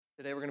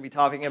Today we're going to be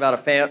talking about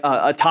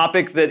a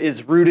topic that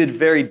is rooted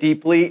very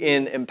deeply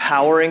in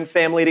empowering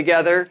family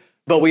together,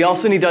 but we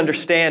also need to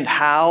understand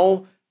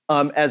how,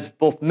 as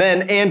both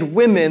men and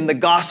women, the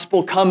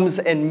gospel comes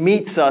and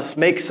meets us,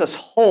 makes us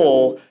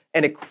whole,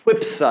 and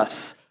equips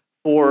us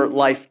for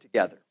life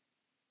together.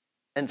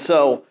 And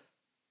so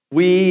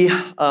we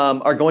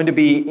are going to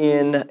be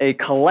in a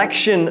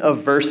collection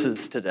of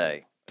verses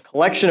today.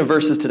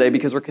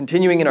 Because we're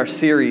continuing in our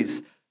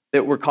series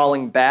that we're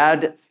calling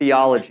Bad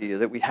Theology,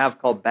 that we have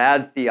called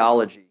Bad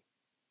Theology.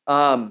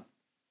 Bad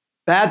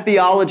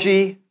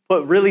theology,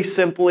 put really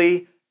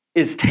simply,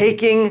 is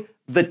taking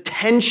the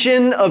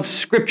tension of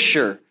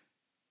Scripture.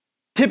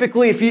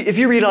 Typically, if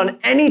you read on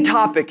any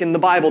topic in the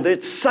Bible,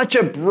 it's such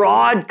a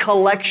broad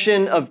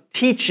collection of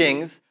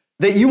teachings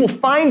that you will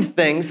find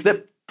things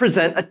that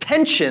present a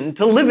tension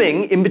to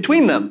living in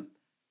between them.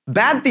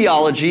 Bad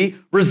theology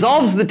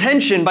resolves the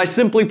tension by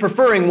simply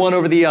preferring one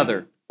over the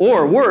other,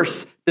 or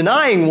worse,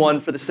 denying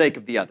one for the sake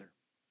of the other.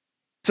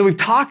 So we've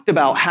talked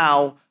about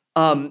how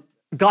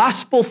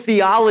gospel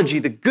theology,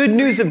 the good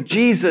news of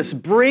Jesus,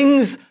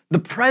 brings the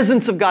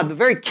presence of God, the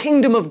very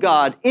kingdom of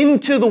God,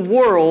 into the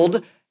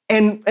world,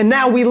 and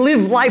now we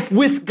live life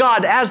with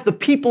God as the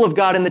people of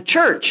God in the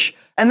church.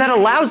 And that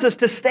allows us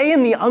to stay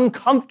in the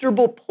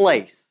uncomfortable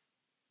place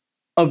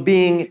of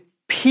being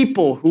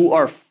people who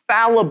are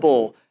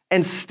fallible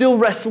and still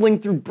wrestling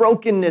through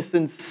brokenness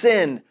and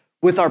sin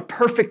with our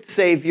perfect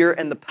Savior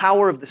and the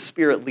power of the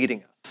Spirit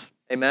leading us.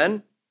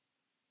 Amen?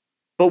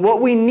 But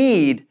what we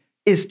need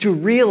is to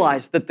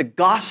realize that the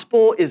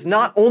gospel is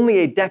not only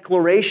a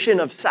declaration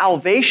of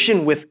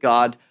salvation with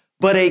God,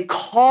 but a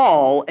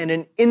call and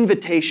an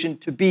invitation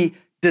to be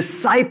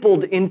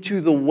discipled into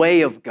the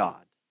way of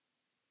God.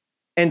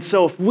 And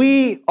so if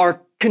we are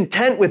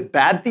content with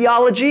bad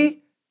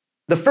theology,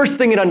 the first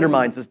thing it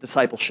undermines is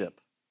discipleship.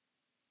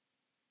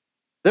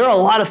 There are a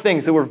lot of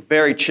things that we're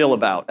very chill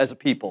about as a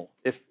people,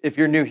 if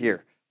you're new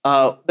here.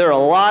 There are a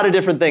lot of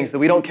different things that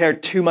we don't care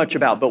too much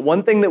about, but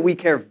one thing that we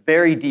care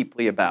very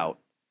deeply about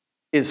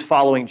is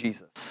following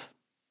Jesus.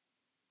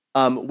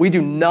 We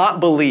do not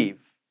believe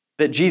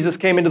that Jesus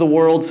came into the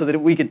world so that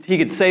he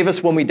could save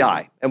us when we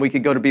die, and we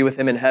could go to be with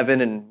him in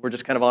heaven, and we're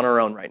just kind of on our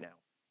own right now.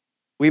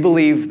 We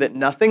believe that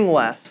nothing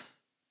less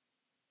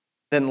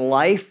than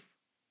life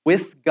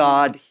with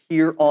God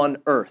here on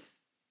earth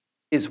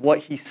is what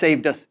he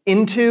saved us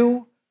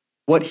into,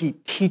 what he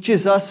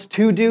teaches us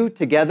to do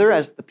together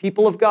as the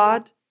people of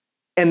God,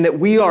 and that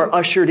we are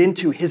ushered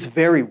into his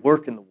very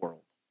work in the world.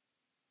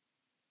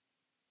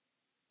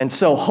 And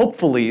so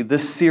hopefully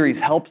this series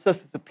helps us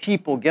as a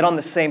people get on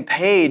the same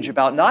page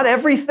about not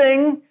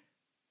everything,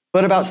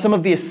 but about some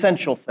of the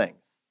essential things.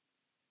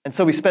 And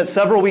so we spent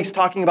several weeks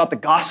talking about the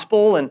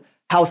gospel and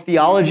how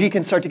theology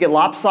can start to get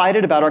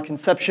lopsided about our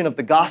conception of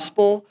the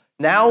gospel.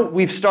 Now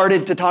we've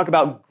started to talk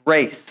about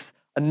grace,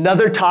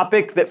 another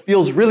topic that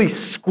feels really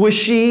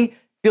squishy,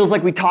 feels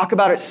like we talk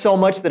about it so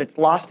much that it's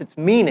lost its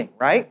meaning,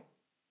 right?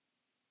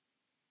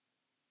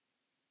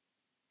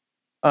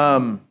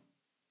 So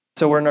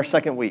we're in our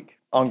second week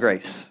on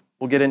grace.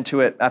 We'll get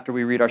into it after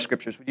we read our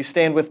scriptures. Would you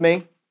stand with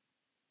me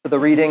for the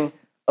reading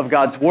of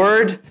God's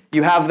word?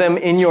 You have them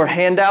in your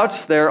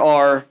handouts. There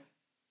are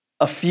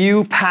a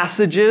few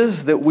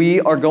passages that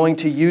we are going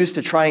to use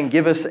to try and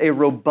give us a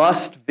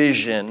robust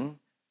vision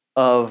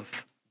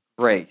of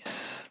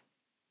grace,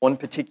 one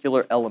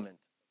particular element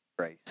of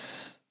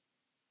grace.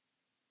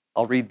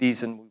 I'll read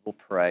these and we will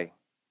pray.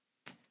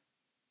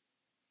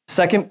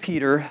 2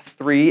 Peter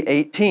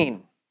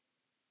 3:18.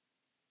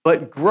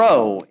 But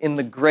grow in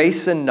the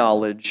grace and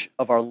knowledge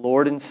of our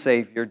Lord and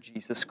Savior,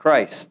 Jesus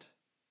Christ.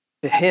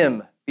 To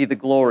him be the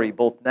glory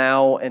both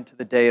now and to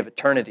the day of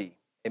eternity.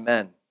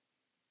 Amen.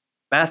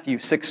 Matthew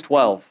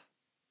 6:12.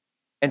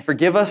 And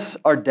forgive us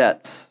our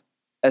debts,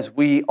 as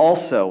we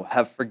also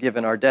have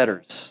forgiven our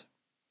debtors.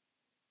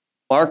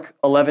 Mark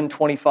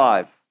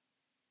 11:25.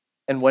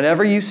 And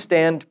whenever you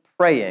stand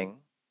praying,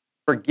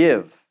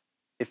 forgive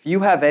if you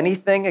have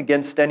anything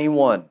against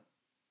anyone,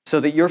 so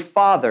that your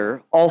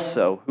Father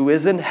also, who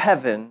is in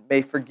heaven,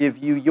 may forgive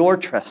you your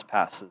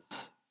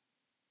trespasses.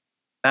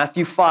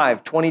 Matthew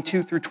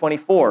 5:22 through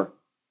 24.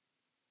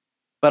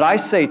 But I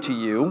say to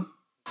you,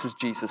 this is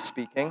Jesus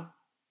speaking,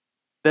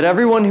 that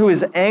everyone who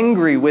is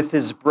angry with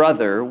his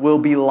brother will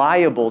be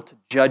liable to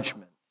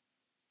judgment.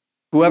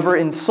 Whoever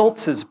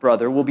insults his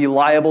brother will be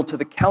liable to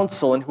the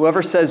council, and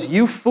whoever says,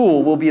 "You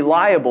fool," will be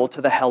liable to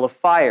the hell of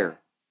fire.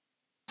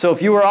 So if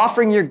you are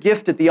offering your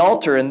gift at the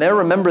altar and there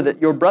remember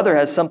that your brother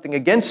has something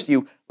against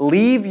you,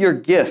 leave your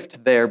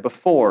gift there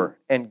before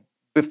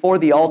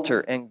the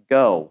altar and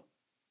go.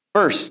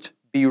 First,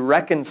 be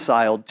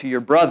reconciled to your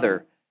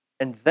brother,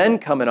 and then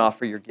come and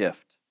offer your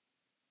gift.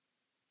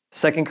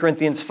 2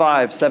 Corinthians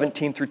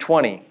 5:17 through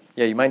 20.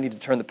 Yeah, you might need to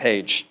turn the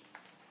page.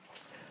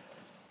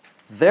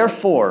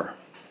 Therefore,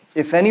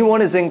 if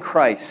anyone is in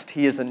Christ,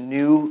 he is a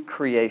new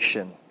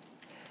creation.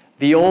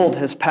 The old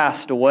has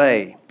passed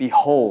away.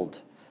 Behold,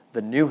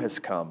 the new has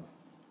come.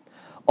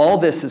 All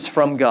this is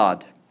from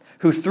God,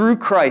 who through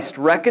Christ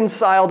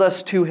reconciled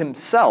us to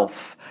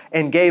himself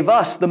and gave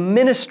us the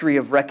ministry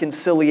of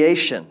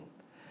reconciliation.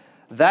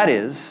 That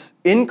is,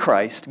 in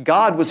Christ,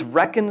 God was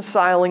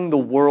reconciling the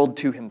world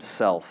to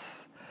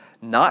himself,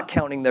 not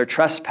counting their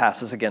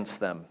trespasses against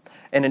them,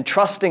 and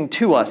entrusting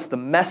to us the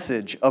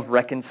message of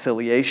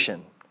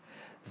reconciliation.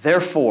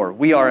 Therefore,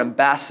 we are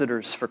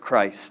ambassadors for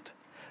Christ,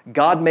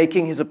 God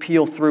making his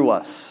appeal through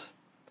us.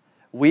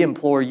 We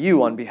implore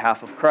you on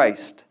behalf of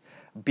Christ,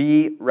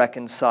 be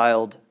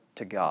reconciled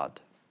to God.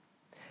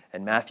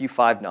 And Matthew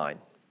 5:9,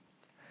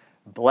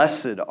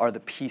 blessed are the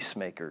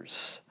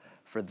peacemakers,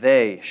 for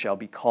they shall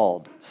be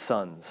called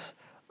sons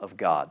of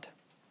God.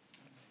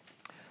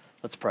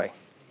 Let's pray.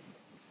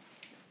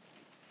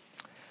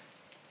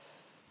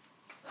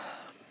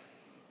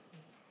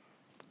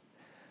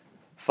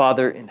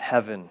 Father in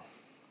heaven,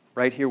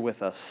 right here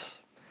with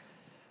us,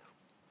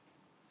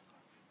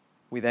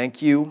 we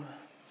thank you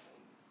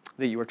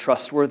that you are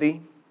trustworthy.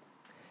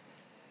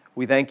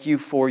 We thank you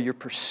for your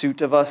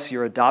pursuit of us,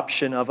 your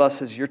adoption of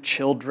us as your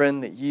children,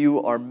 that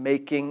you are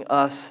making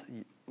us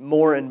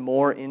more and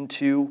more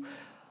into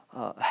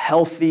a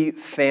healthy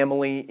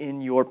family in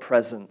your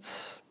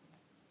presence.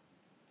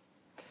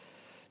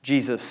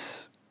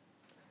 Jesus,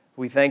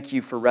 we thank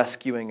you for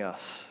rescuing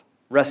us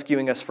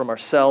from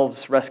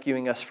ourselves,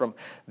 rescuing us from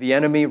the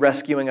enemy,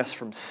 rescuing us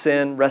from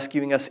sin,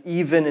 rescuing us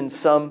even in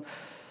some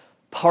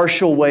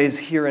partial ways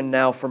here and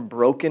now from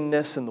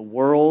brokenness in the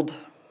world.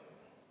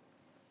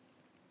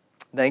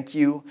 Thank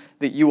you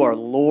that you are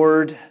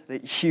Lord,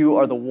 that you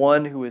are the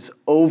one who is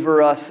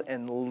over us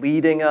and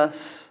leading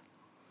us.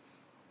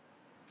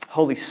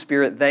 Holy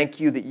Spirit, thank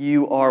you that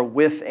you are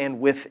with and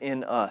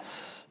within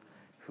us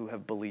who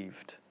have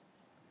believed.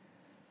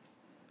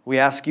 We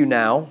ask you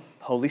now,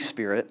 Holy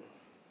Spirit,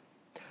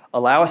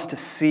 allow us to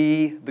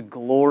see the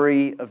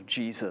glory of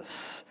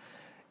Jesus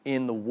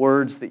in the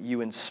words that you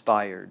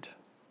inspired.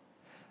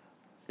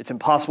 It's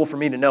impossible for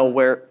me to know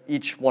where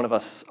each one of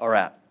us are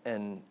at.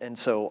 And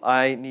so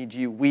I need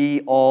you,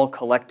 we all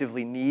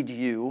collectively need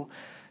you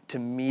to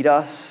meet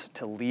us,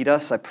 to lead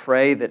us. I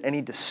pray that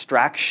any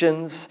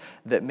distractions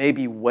that may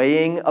be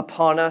weighing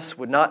upon us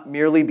would not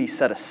merely be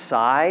set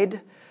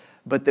aside,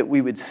 but that we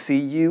would see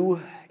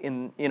you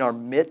in our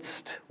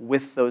midst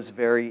with those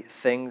very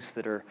things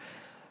that are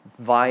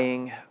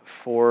vying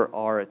for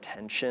our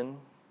attention.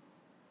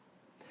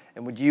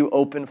 And would you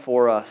open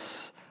for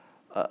us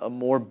a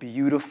more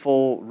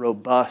beautiful,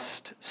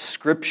 robust,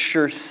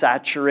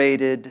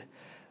 scripture-saturated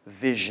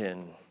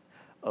vision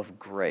of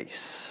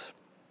grace.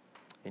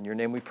 In your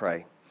name we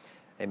pray.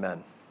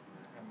 Amen.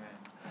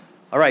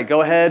 All right,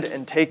 go ahead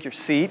and take your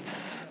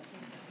seats.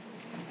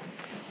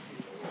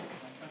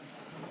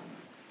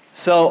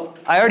 So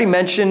I already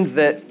mentioned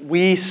that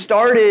we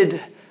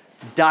started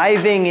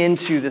diving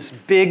into this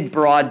big,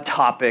 broad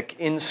topic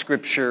in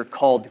Scripture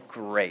called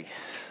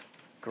grace.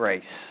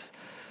 Grace.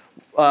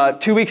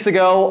 2 weeks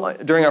ago,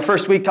 during our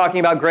first week talking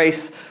about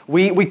grace,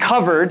 we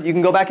covered, you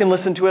can go back and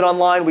listen to it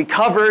online, we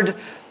covered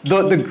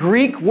the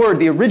Greek word,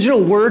 the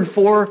original word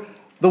for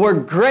the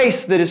word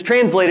grace that is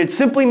translated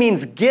simply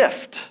means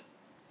gift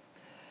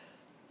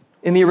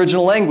in the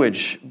original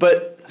language.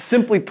 But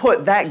simply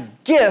put,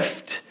 that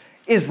gift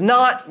is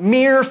not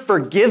mere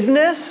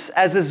forgiveness,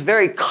 as is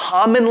very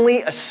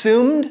commonly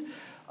assumed.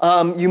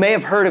 You may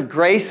have heard of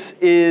grace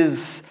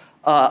is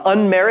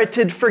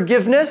unmerited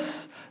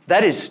forgiveness.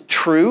 That is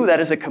true.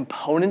 That is a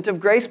component of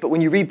grace. But when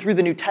you read through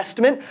the New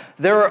Testament,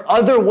 there are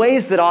other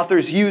ways that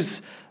authors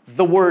use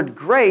the word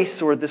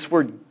grace or this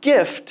word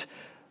gift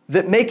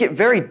that make it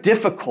very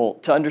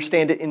difficult to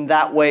understand it in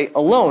that way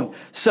alone.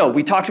 So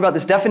we talked about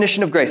this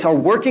definition of grace, our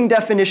working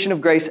definition of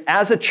grace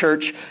as a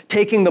church,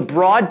 taking the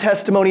broad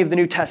testimony of the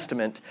New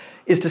Testament,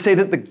 is to say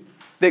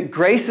that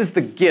grace is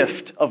the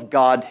gift of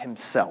God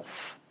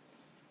himself.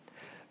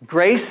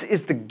 Grace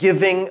is the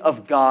giving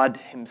of God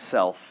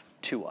himself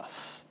to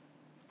us.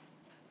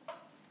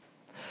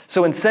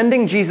 So in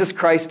sending Jesus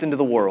Christ into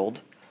the world,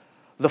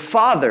 the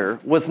Father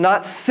was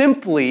not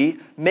simply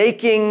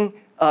making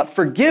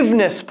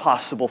forgiveness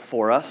possible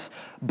for us,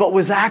 but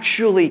was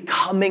actually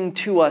coming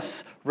to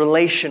us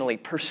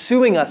relationally,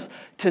 pursuing us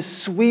to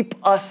sweep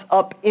us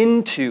up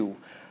into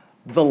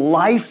the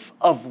life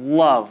of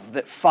love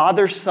that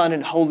Father, Son,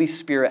 and Holy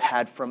Spirit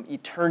had from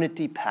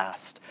eternity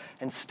past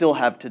and still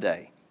have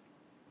today.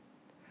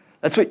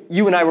 That's what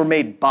you and I were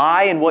made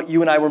by and what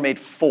you and I were made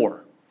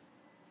for.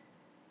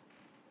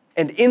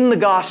 And in the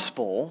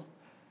gospel,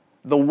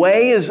 the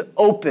way is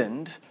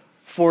opened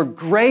for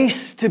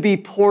grace to be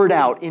poured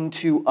out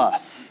into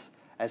us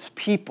as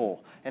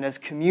people and as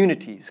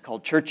communities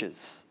called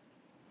churches.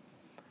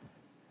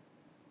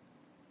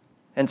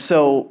 And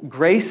so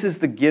grace is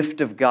the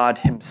gift of God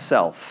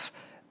himself.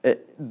 A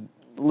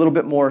little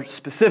bit more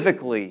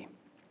specifically,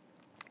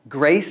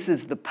 grace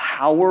is the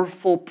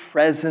powerful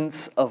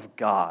presence of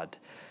God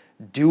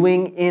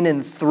doing in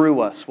and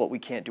through us what we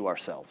can't do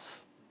ourselves.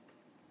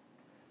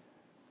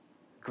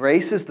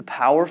 Grace is the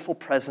powerful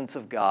presence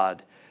of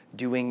God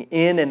doing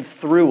in and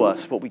through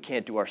us what we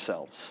can't do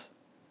ourselves.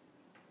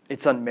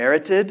 It's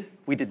unmerited.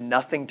 We did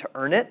nothing to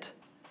earn it.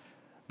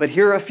 But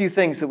here are a few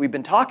things that we've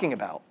been talking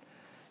about.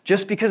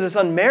 Just because it's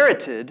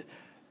unmerited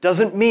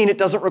doesn't mean it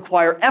doesn't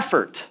require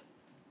effort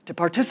to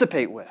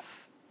participate with.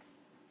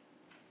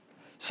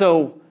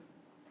 So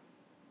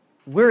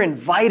we're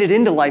invited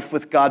into life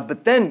with God,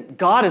 but then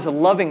God, as a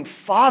loving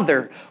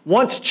Father,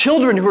 wants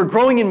children who are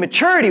growing in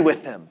maturity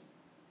with Him.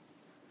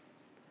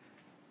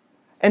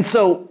 And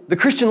so the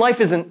Christian life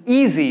isn't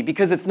easy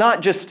because it's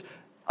not just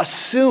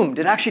assumed.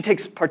 It actually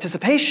takes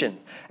participation.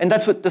 And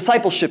that's what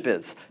discipleship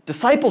is.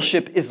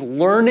 Discipleship is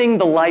learning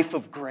the life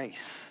of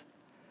grace.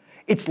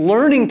 It's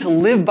learning to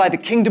live by the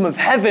kingdom of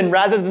heaven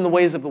rather than the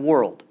ways of the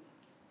world.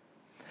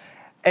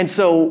 And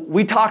so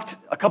we talked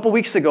a couple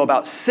weeks ago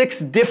about 6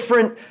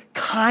 different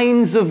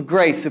kinds of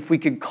grace, if we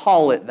could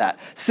call it that.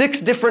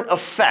 6 different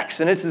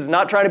effects. And this is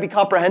not trying to be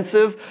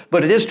comprehensive,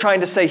 but it is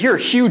trying to say, here are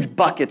huge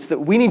buckets that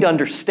we need to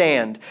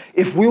understand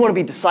if we want to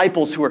be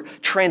disciples who are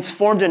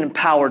transformed and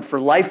empowered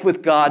for life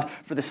with God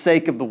for the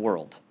sake of the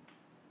world.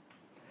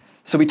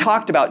 So we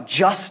talked about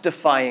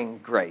justifying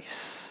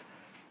grace.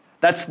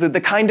 That's the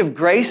kind of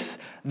grace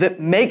that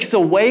makes a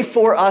way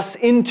for us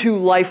into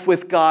life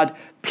with God,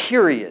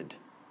 period.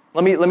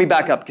 Let me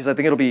back up because I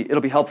think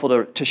it'll be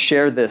helpful to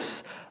share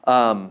this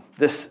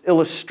this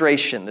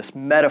illustration, this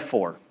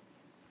metaphor.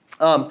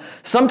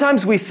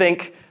 Sometimes we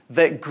think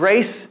that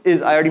grace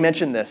is, I already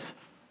mentioned this,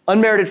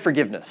 unmerited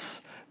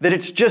forgiveness. That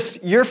it's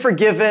just, you're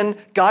forgiven,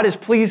 God is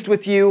pleased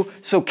with you,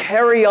 so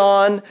carry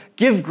on,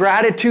 give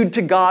gratitude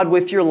to God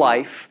with your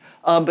life,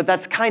 but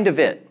that's kind of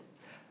it.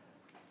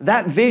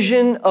 That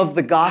vision of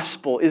the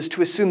gospel is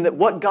to assume that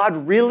what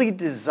God really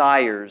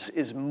desires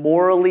is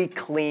morally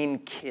clean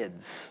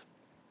kids.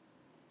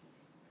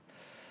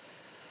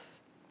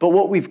 But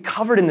what we've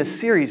covered in this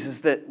series is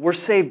that we're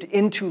saved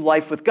into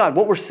life with God.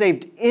 What we're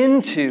saved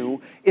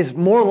into is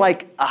more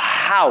like a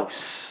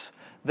house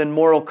than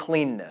moral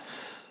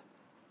cleanness.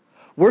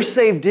 We're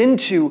saved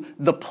into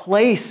the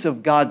place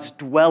of God's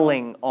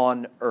dwelling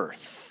on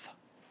earth.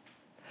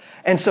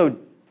 And so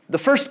the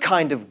first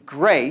kind of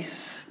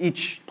grace,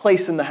 each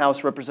place in the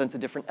house represents a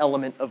different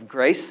element of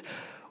grace.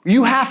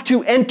 You have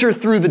to enter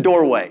through the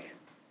doorway.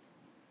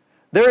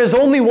 There is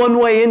only one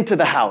way into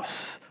the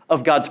house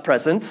of God's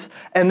presence,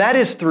 and that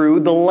is through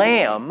the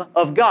Lamb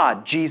of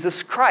God,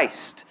 Jesus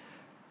Christ.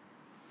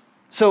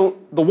 So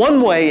the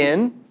one way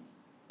in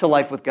to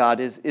life with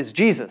God is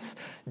Jesus.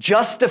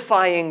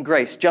 Justifying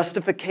grace.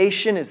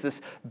 Justification is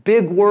this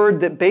big word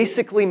that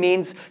basically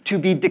means to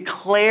be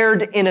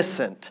declared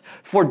innocent,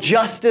 for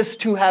justice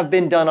to have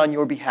been done on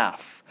your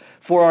behalf,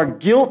 for our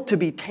guilt to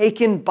be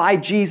taken by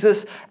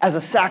Jesus as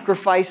a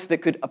sacrifice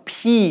that could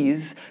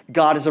appease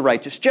God as a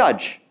righteous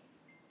judge.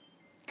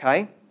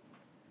 Okay?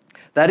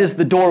 That is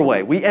the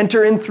doorway. We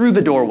enter in through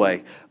the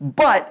doorway.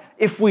 But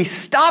if we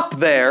stop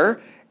there,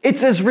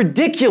 it's as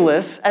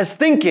ridiculous as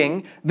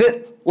thinking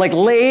that like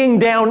laying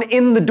down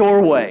in the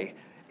doorway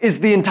is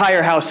the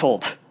entire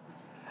household.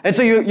 And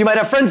so you might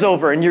have friends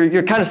over and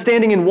you're kind of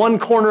standing in one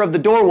corner of the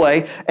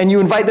doorway and you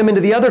invite them into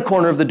the other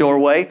corner of the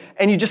doorway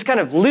and you just kind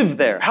of live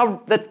there.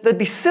 That'd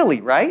be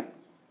silly, right?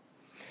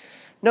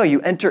 No,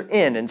 you enter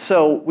in. And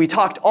so we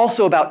talked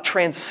also about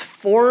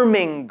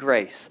transforming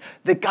grace,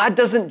 that God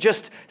doesn't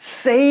just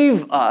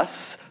save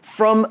us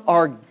from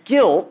our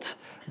guilt,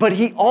 but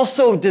He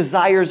also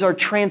desires our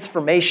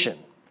transformation.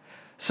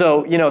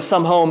 So,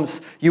 some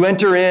homes, you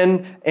enter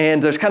in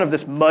and there's kind of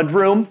this mud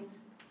room.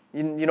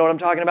 You know what I'm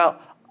talking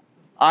about?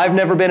 I've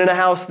never been in a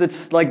house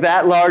that's like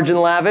that large and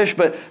lavish,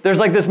 but there's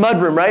like this mud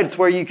room, right? It's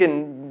where you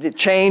can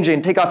change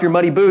and take off your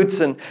muddy boots,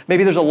 and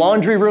maybe there's a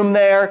laundry room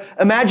there.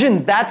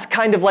 Imagine that's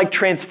kind of like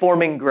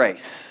transforming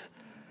grace.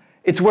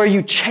 It's where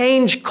you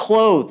change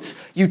clothes.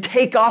 You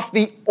take off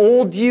the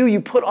old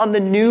you put on the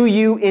new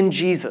you in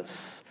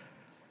Jesus.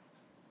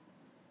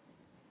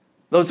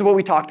 Those are what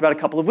we talked about a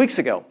couple of weeks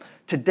ago.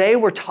 Today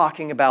we're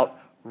talking about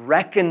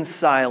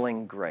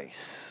reconciling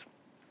grace.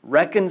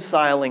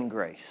 Reconciling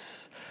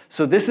grace.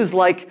 So this is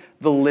like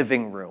the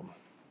living room.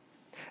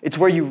 It's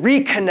where you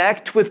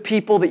reconnect with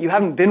people that you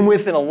haven't been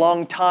with in a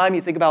long time.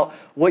 You think about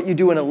what you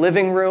do in a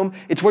living room.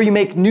 It's where you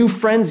make new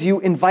friends. You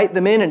invite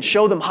them in and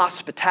show them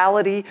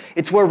hospitality.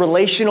 It's where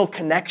relational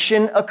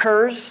connection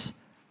occurs.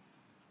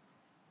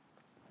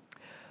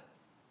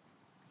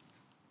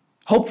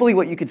 Hopefully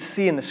what you could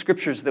see in the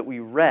scriptures that we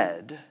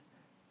read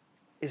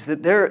is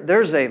that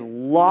there's a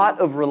lot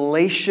of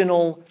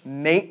relational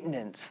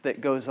maintenance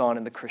that goes on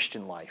in the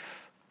Christian life.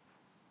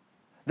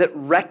 That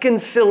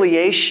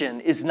reconciliation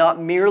is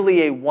not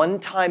merely a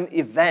one-time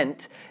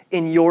event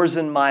in yours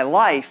and my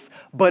life,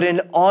 but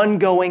an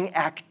ongoing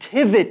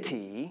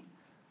activity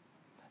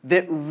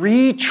that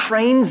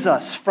retrains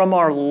us from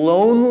our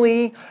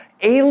lonely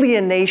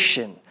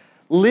alienation,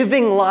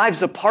 living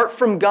lives apart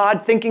from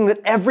God, thinking that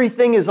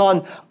everything is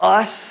on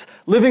us,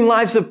 living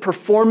lives of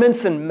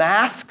performance and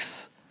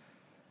masks,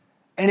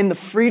 and in the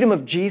freedom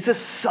of Jesus,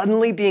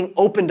 suddenly being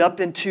opened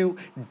up into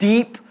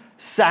deep,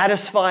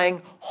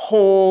 satisfying,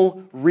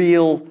 whole,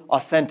 real,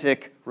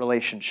 authentic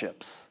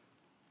relationships.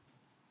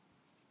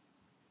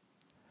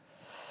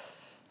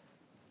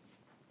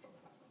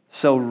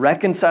 So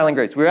reconciling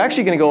grace. We're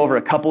actually going to go over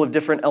a couple of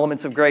different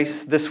elements of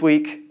grace this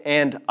week,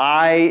 and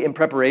I, in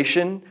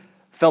preparation,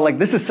 felt like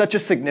this is such a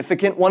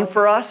significant one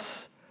for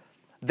us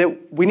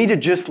that we need to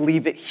just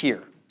leave it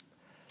here.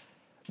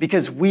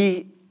 Because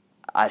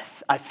I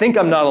think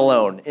I'm not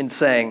alone in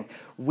saying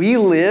we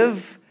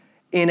live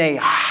in a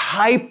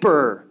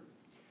hyper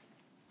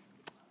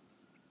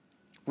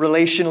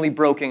relationally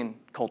broken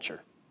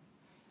culture.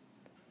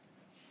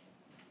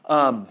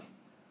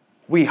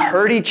 We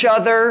hurt each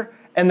other,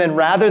 and then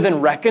rather than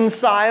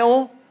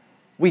reconcile,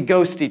 we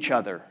ghost each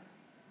other.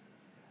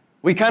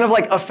 We kind of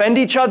like offend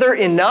each other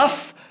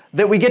enough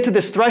that we get to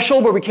this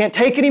threshold where we can't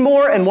take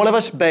anymore, and one of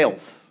us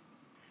bails.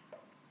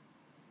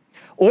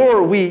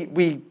 Or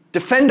we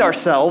defend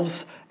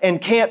ourselves and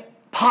can't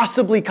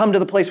possibly come to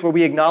the place where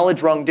we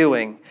acknowledge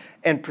wrongdoing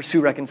and pursue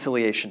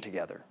reconciliation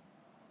together.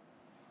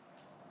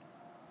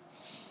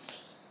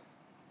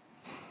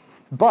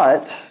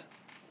 But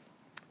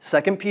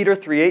 2 Peter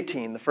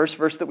 3:18, the first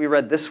verse that we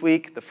read this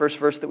week, the first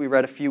verse that we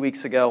read a few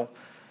weeks ago,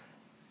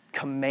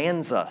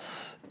 commands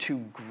us to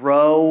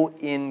grow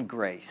in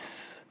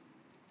grace.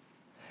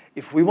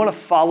 If we want to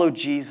follow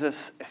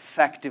Jesus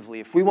effectively,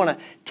 if we want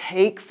to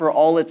take for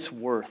all it's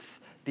worth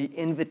the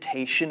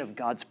invitation of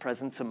God's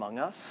presence among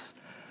us,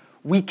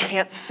 we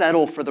can't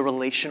settle for the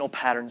relational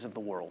patterns of the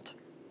world.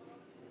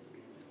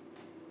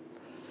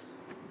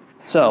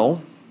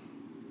 So,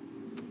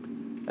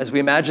 as we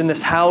imagine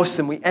this house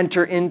and we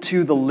enter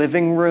into the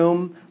living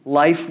room,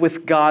 life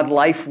with God,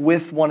 life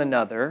with one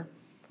another,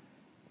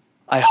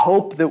 I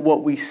hope that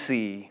what we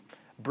see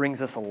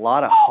brings us a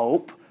lot of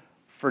hope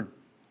for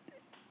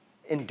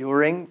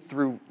enduring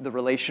through the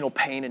relational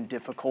pain and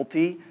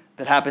difficulty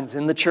that happens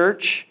in the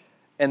church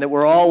and that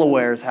we're all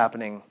aware is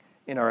happening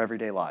in our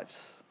everyday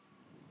lives.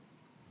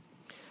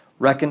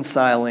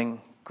 Reconciling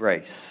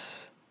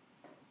grace.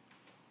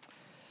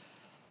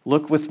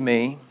 Look with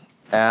me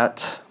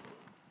at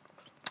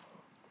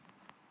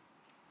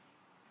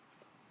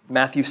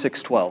Matthew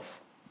 6:12,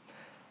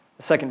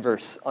 the second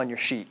verse on your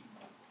sheet.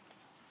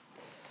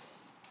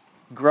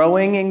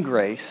 Growing in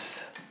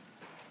grace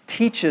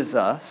teaches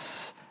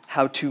us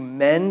how to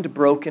mend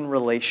broken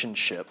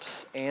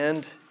relationships,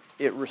 and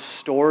it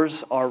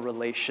restores our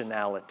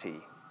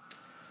relationality.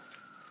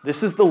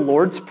 This is the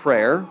Lord's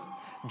Prayer,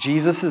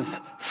 Jesus'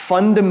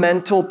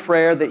 fundamental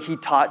prayer that he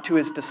taught to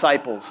his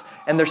disciples.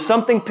 And there's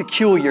something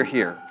peculiar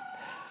here.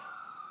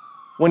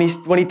 When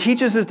he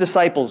teaches his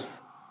disciples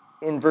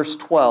in verse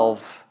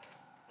 12,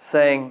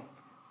 saying,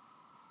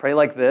 pray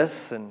like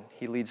this, and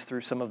he leads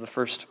through some of the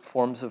first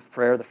forms of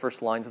prayer, the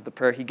first lines of the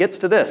prayer, he gets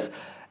to this,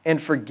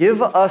 and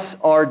forgive us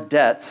our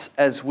debts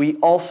as we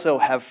also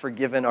have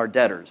forgiven our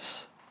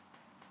debtors.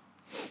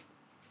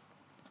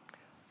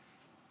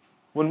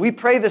 When we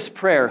pray this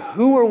prayer,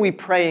 who are we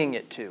praying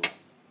it to?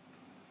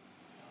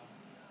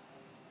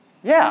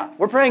 Yeah,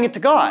 we're praying it to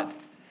God.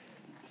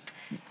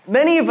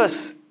 Many of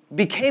us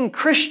became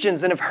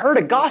Christians and have heard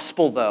a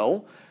gospel,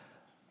 though,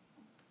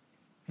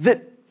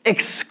 that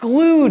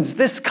excludes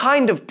this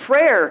kind of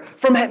prayer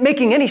from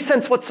making any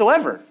sense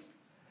whatsoever.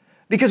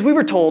 Because we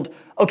were told,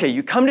 okay,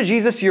 you come to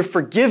Jesus, you're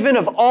forgiven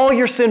of all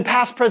your sin,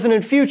 past, present,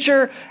 and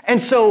future,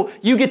 and so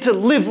you get to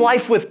live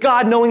life with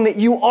God knowing that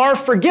you are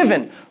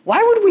forgiven.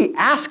 Why would we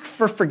ask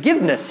for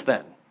forgiveness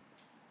then?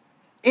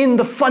 In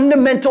the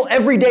fundamental,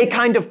 everyday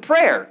kind of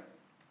prayer.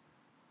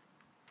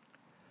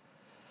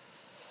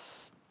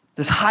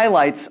 This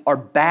highlights our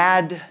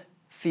bad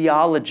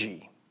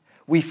theology.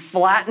 We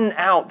flatten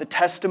out the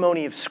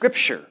testimony of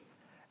Scripture.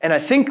 And I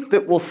think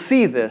that we'll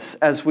see this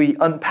as we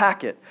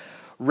unpack it.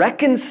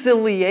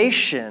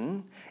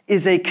 Reconciliation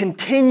is a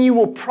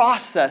continual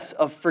process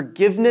of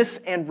forgiveness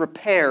and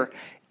repair,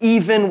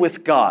 even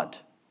with God.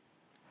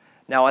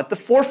 Now, at the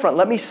forefront,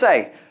 let me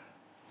say,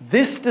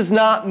 this does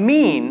not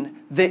mean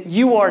that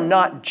you are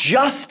not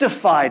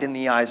justified in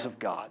the eyes of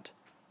God.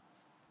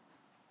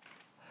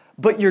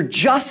 But your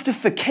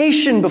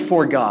justification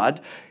before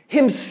God,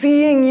 Him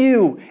seeing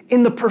you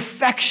in the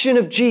perfection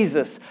of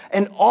Jesus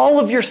and all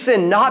of your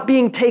sin not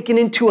being taken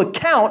into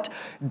account,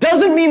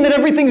 doesn't mean that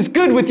everything's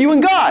good with you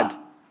and God.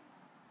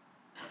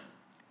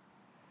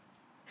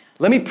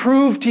 Let me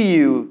prove to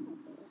you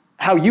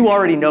how you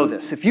already know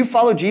this. If you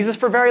follow Jesus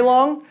for very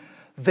long,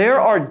 there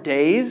are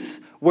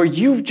days where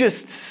you've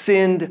just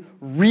sinned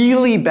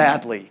really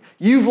badly.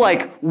 You've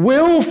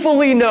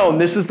willfully known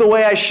this is the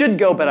way I should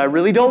go, but I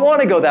really don't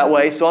want to go that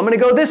way, so I'm going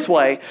to go this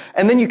way.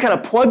 And then you kind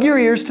of plug your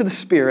ears to the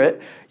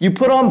Spirit, you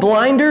put on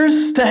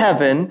blinders to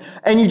heaven,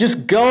 and you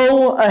just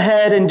go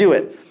ahead and do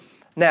it.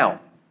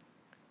 Now,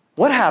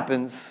 what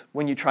happens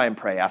when you try and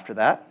pray after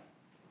that?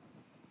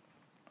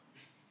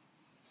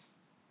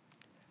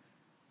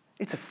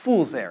 It's a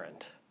fool's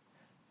errand,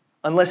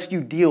 unless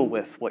you deal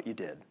with what you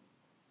did.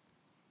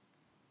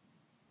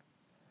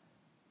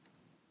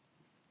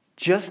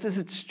 Just as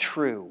it's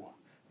true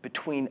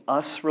between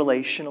us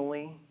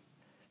relationally,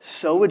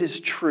 so it is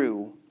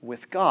true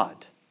with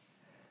God,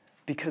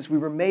 because we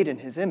were made in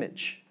His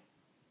image.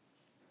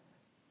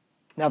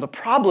 Now, the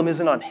problem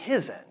isn't on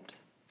His end.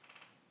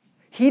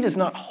 He does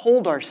not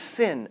hold our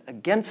sin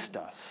against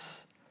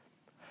us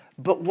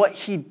But what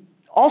he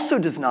also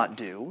does not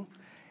do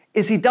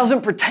is he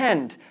doesn't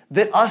pretend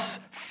that us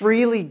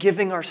freely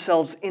giving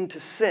ourselves into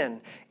sin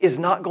is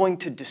not going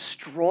to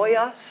destroy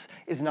us,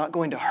 is not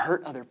going to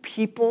hurt other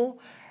people,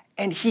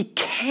 and he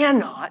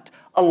cannot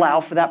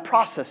allow for that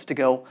process to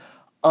go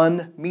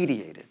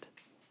unmediated.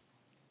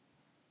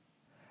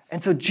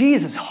 And so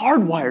Jesus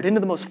hardwired into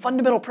the most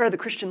fundamental prayer of the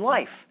Christian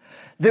life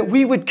that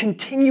we would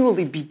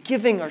continually be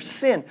giving our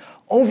sin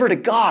over to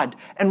God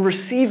and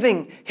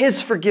receiving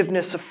his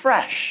forgiveness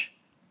afresh.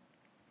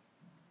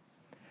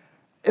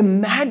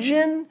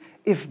 Imagine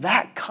if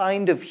that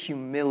kind of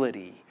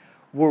humility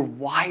were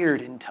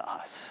wired into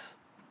us.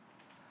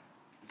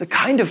 The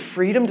kind of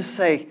freedom to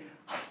say,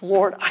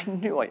 Lord, I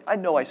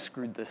know I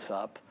screwed this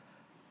up.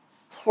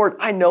 Lord,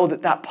 I know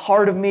that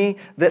part of me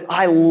that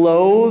I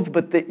loathe,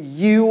 but that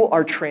you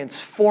are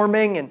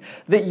transforming and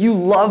that you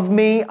love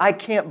me. I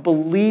can't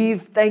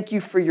believe. Thank you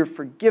for your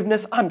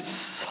forgiveness. I'm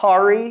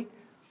sorry.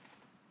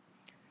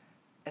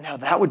 And how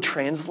that would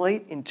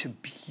translate into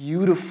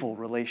beautiful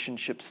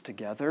relationships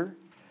together,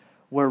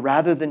 where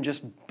rather than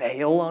just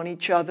bail on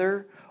each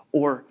other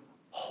or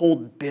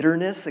hold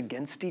bitterness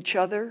against each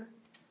other,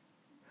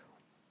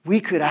 we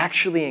could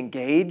actually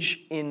engage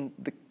in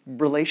the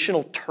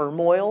relational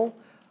turmoil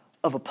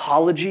of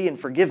apology and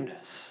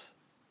forgiveness.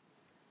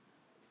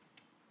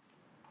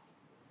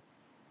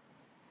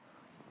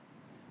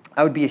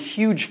 I would be a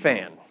huge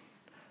fan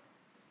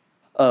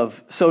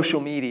of social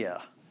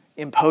media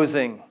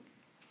imposing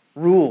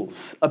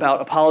rules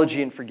about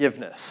apology and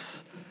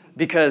forgiveness,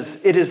 because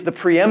it is the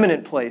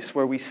preeminent place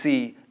where we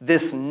see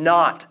this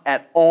not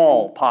at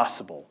all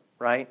possible,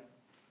 right?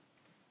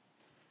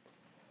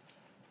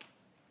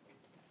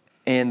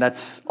 And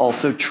that's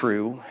also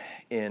true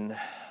in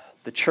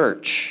the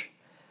church.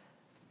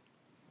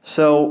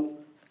 So,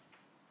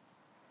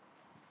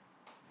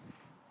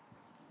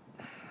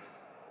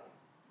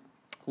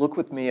 look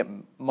with me at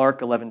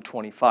Mark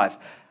 11:25.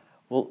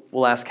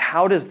 We'll ask,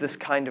 how does this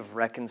kind of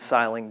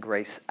reconciling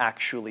grace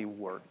actually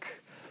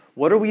work?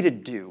 What are we to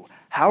do?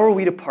 How are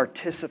we to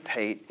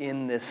participate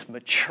in this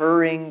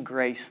maturing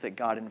grace that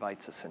God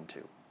invites us into?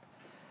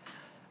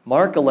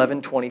 Mark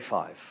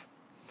 11:25.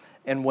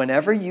 And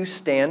whenever you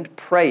stand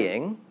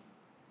praying,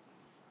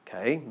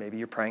 okay, maybe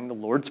you're praying the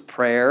Lord's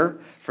Prayer.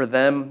 For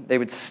them, they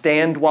would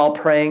stand while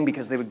praying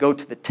because they would go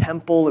to the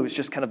temple. It was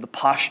just kind of the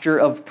posture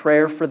of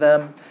prayer for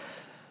them.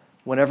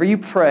 Whenever you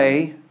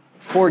pray,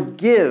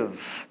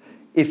 forgive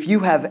if you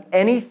have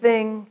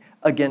anything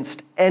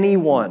against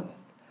anyone,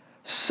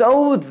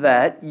 so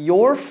that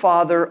your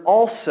Father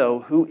also,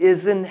 who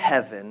is in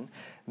heaven,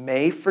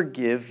 may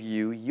forgive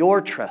you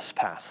your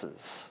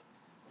trespasses.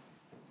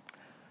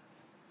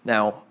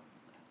 Now,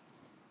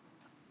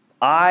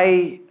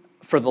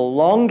 for the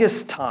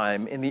longest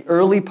time, in the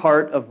early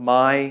part of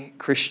my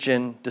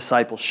Christian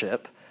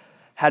discipleship,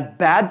 had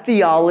bad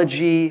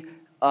theology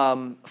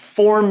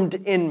formed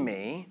in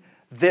me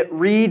that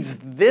reads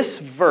this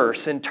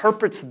verse,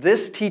 interprets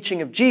this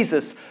teaching of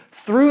Jesus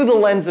through the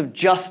lens of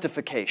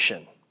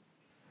justification.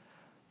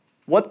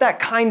 What that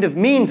kind of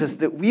means is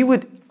that we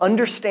would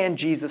understand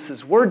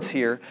Jesus' words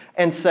here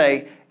and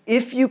say,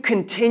 if you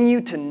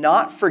continue to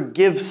not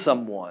forgive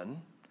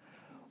someone,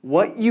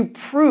 what you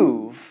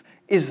prove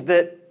is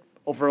that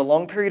over a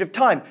long period of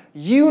time,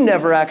 you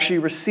never actually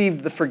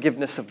received the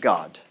forgiveness of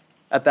God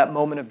at that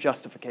moment of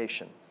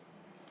justification.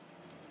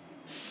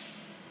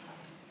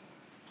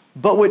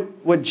 But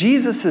what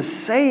Jesus is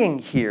saying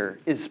here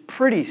is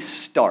pretty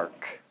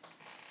stark.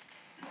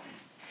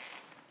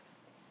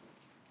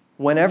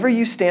 Whenever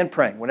you stand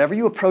praying, whenever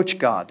you approach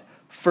God,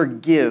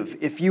 forgive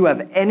if you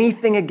have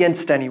anything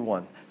against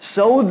anyone,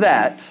 so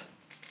that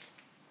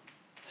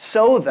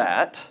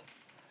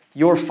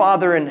your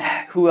Father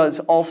who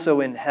is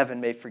also in heaven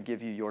may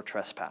forgive you your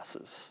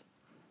trespasses.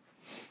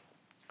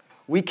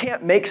 We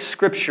can't make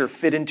Scripture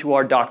fit into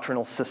our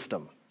doctrinal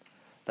system.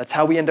 That's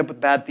how we end up with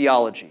bad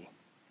theology.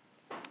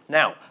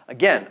 Now,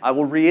 again, I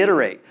will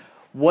reiterate,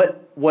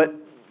 what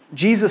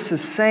Jesus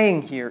is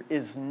saying here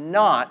is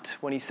not,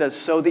 when he says,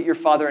 so that your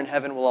Father in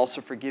heaven will also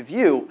forgive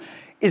you,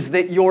 is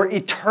that your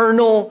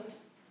eternal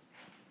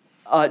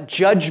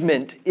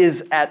judgment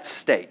is at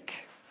stake.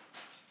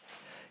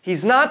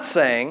 He's not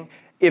saying,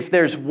 if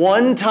there's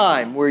one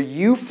time where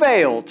you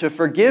fail to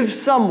forgive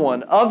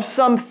someone of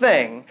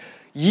something,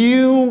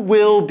 you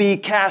will be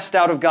cast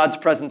out of God's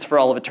presence for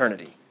all of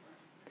eternity.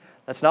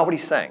 That's not what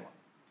he's saying.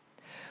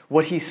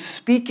 What he's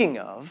speaking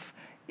of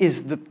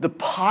is the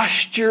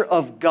posture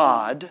of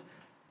God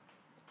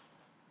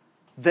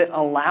that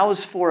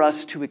allows for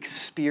us to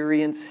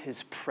experience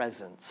his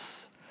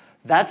presence.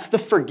 That's the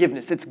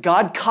forgiveness. It's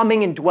God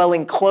coming and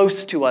dwelling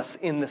close to us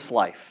in this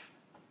life.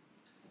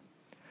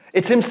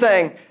 It's him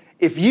saying,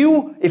 if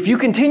you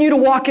continue to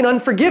walk in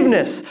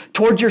unforgiveness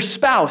towards your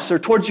spouse or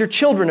towards your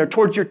children or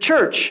towards your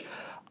church,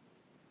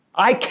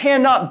 I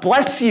cannot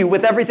bless you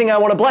with everything I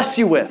want to bless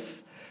you with.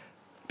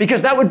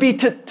 Because that would be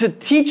to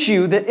teach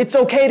you that it's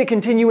okay to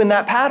continue in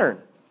that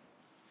pattern.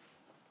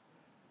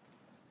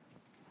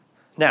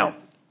 Now,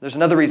 There's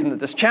another reason that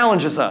this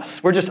challenges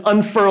us. We're just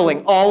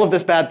unfurling all of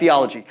this bad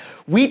theology.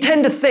 We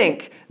tend to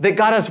think that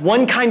God has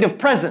one kind of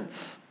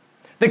presence,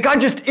 that God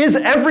just is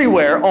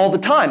everywhere all the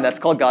time. That's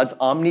called God's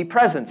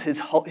omnipresence.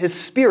 His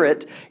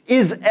Spirit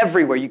is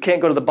everywhere. You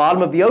can't go to the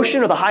bottom of the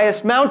ocean or the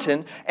highest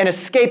mountain and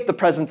escape the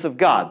presence of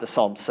God, the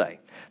Psalms say.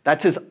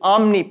 That's His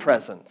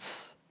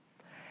omnipresence.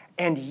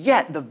 And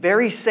yet, the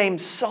very same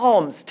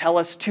Psalms tell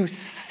us to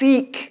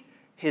seek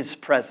His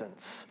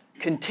presence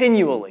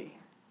continually.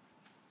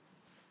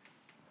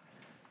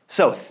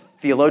 So,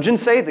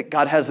 theologians say that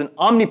God has an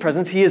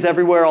omnipresence. He is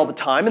everywhere all the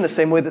time, in the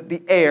same way that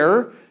the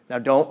air, now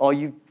don't all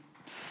you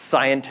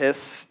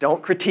scientists,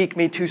 don't critique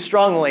me too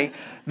strongly,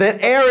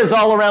 that air is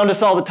all around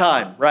us all the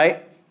time,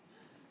 right?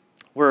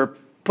 We're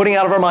putting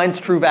out of our minds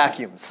true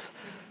vacuums.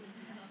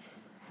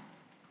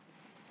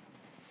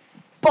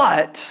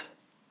 But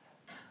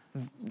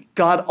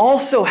God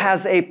also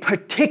has a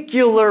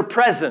particular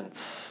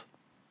presence,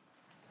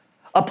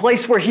 a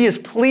place where He is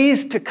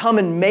pleased to come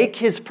and make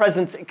His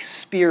presence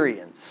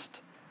experienced.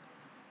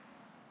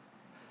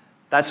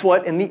 That's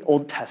what in the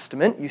Old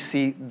Testament you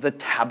see the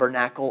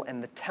tabernacle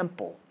and the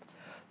temple.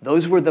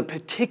 Those were the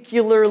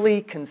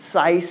particularly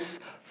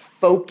concise,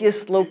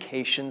 focused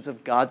locations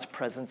of God's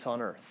presence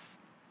on earth.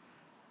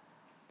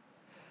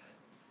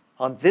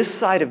 On this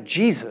side of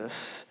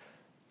Jesus,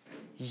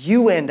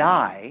 you and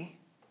I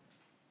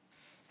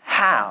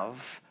have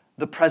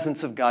the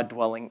presence of God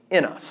dwelling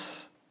in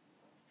us.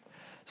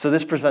 So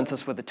this presents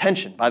us with a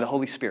tension by the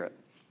Holy Spirit.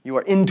 You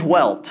are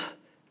indwelt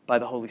by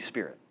the Holy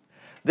Spirit.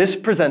 This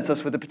presents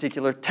us with a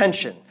particular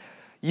tension.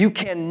 You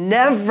can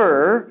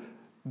never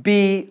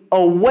be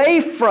away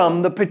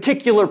from the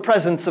particular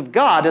presence of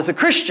God as a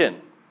Christian.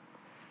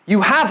 You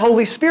have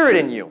Holy Spirit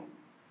in you.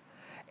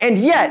 And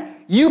yet,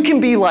 you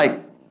can be like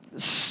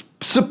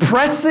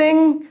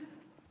suppressing,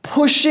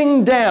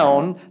 pushing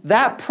down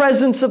that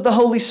presence of the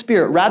Holy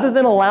Spirit rather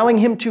than allowing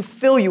Him to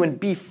fill you and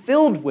be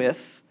filled with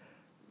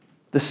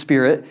the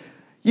Spirit.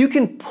 You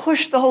can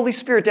push the Holy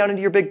Spirit down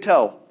into your big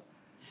toe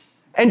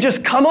and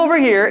just come over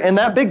here, and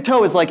that big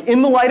toe is like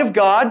in the light of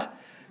God.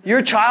 You're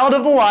a child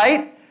of the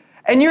light.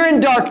 And you're in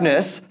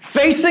darkness,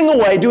 facing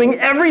away, doing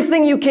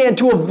everything you can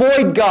to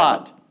avoid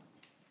God.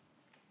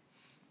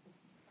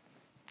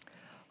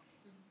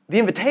 The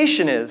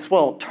invitation is,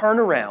 well, turn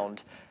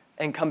around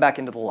and come back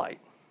into the light.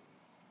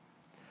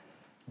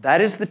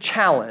 That is the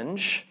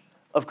challenge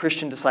of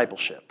Christian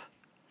discipleship,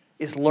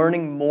 is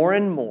learning more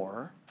and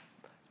more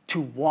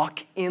to walk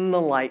in the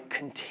light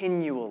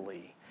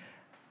continually.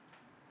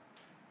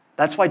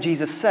 That's why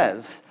Jesus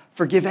says,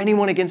 forgive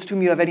anyone against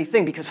whom you have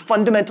anything, because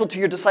fundamental to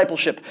your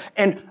discipleship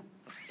and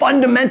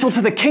fundamental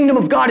to the kingdom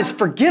of God is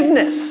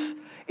forgiveness,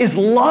 is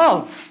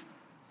love.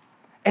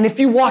 And if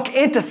you walk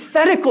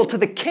antithetical to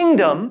the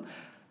kingdom,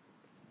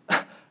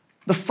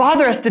 the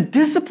Father has to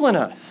discipline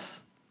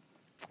us.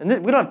 And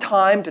we don't have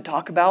time to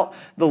talk about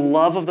the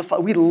love of the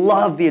Father. We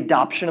love the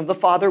adoption of the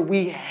Father.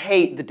 We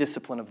hate the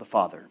discipline of the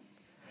Father.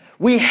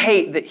 We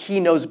hate that He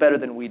knows better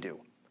than we do.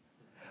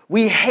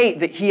 We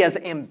hate that He has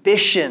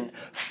ambition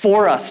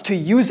for us to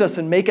use us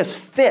and make us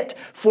fit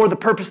for the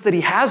purpose that He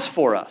has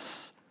for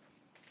us.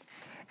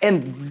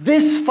 And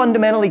this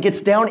fundamentally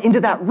gets down into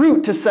that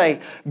root to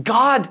say,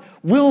 God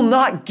will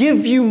not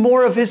give you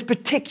more of His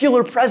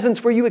particular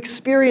presence where you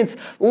experience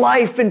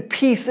life and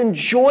peace and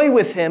joy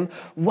with Him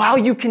while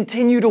you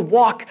continue to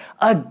walk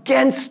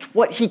against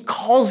what He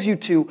calls you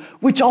to,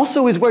 which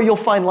also is where you'll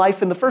find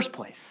life in the first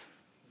place.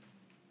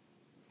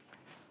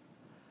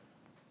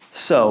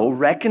 So,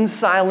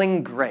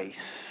 reconciling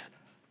grace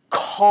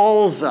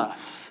calls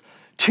us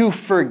to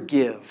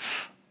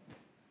forgive,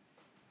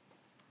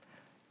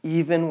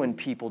 even when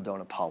people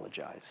don't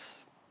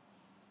apologize.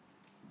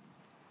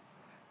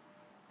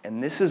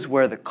 And this is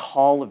where the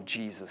call of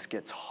Jesus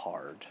gets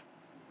hard.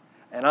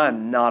 And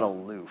I'm not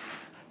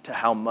aloof to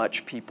how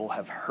much people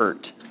have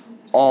hurt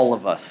all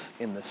of us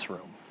in this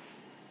room.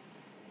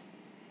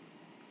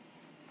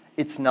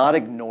 It's not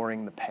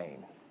ignoring the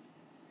pain.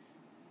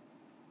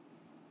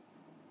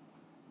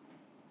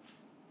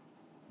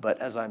 But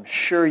as I'm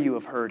sure you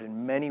have heard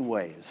in many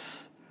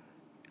ways,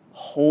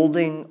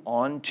 holding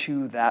on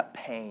to that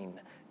pain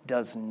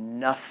does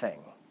nothing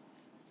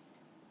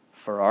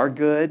for our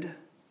good,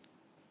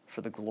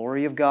 for the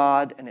glory of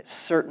God, and it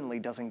certainly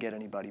doesn't get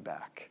anybody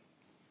back.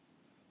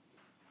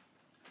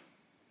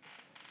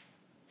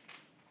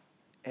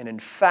 And in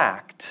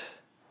fact,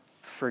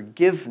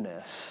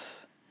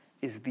 forgiveness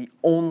is the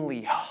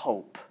only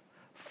hope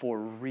for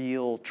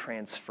real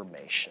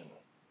transformation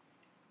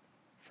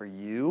for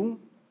you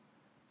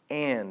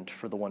and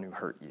for the one who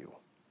hurt you.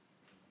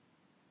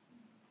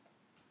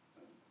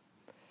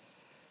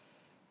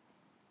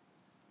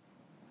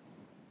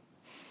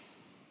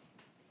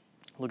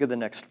 Look at the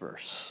next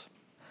verse.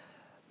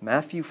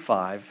 Matthew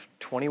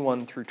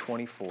 5:21 through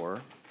 24.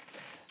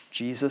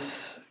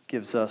 Jesus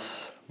gives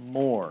us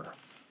more,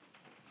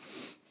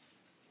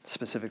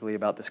 specifically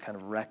about this kind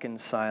of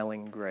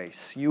reconciling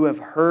grace. You have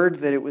heard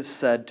that it was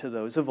said to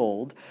those of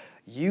old,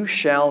 you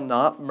shall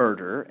not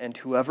murder, and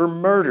whoever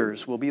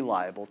murders will be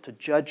liable to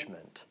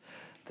judgment.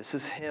 This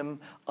is him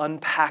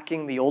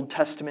unpacking the Old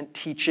Testament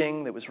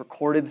teaching that was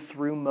recorded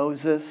through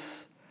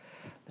Moses,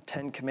 the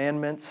Ten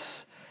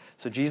Commandments.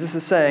 So Jesus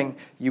is saying,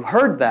 you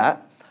heard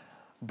that,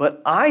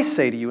 but I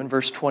say to you in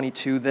verse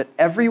 22 that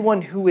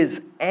everyone who is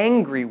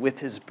angry with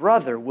his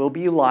brother will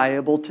be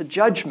liable to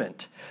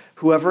judgment.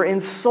 Whoever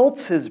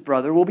insults his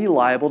brother will be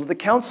liable to the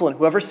council, and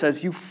whoever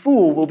says, you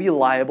fool, will be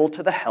liable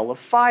to the hell of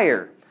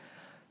fire.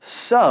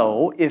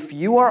 So, if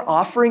you are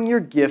offering your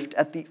gift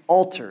at the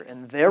altar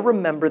and there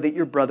remember that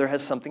your brother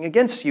has something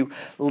against you,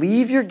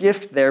 leave your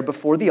gift there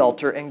before the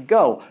altar and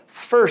go.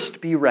 First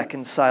be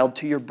reconciled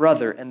to your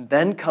brother and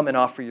then come and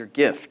offer your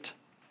gift.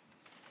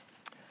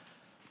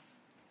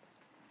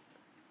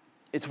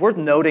 It's worth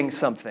noting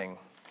something.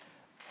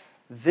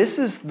 This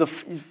is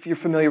if you're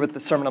familiar with the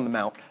Sermon on the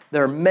Mount,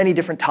 there are many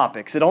different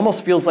topics. It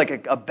almost feels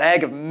like a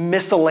bag of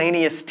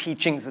miscellaneous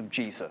teachings of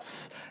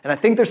Jesus. And I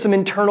think there's some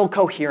internal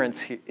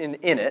coherence in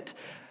it.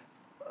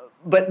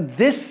 But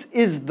this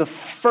is the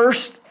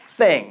first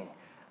thing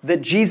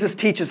that Jesus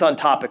teaches on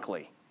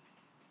topically.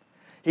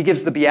 He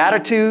gives the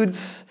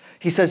Beatitudes.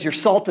 He says, you're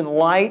salt and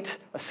light.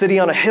 A city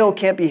on a hill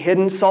can't be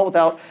hidden. Salt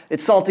without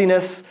its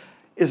saltiness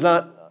is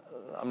not,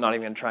 I'm not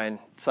even going to try and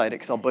cite it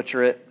because I'll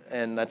butcher it,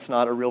 and that's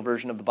not a real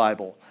version of the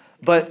Bible.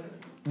 But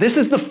this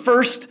is the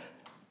first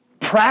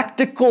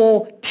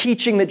practical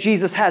teaching that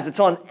Jesus has. It's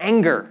on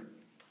anger.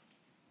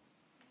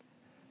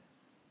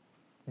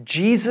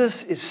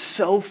 Jesus is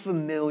so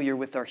familiar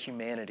with our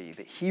humanity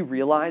that he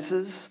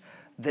realizes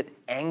that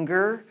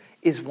anger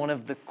is one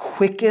of the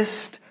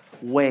quickest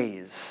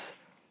ways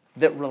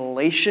that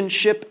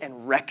relationship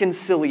and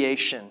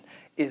reconciliation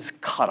is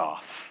cut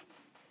off.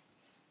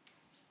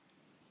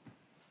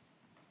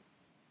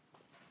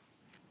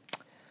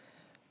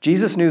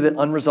 Jesus knew that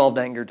unresolved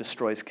anger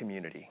destroys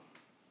community.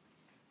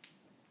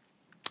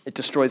 It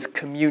destroys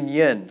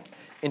communion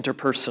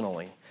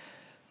interpersonally.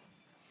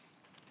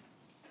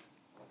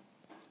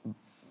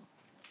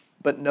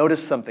 But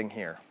notice something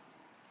here.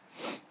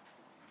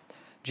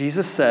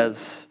 Jesus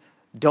says,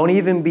 don't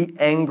even be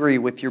angry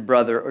with your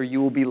brother or you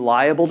will be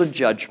liable to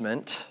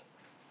judgment.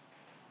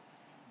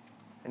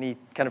 And he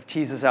kind of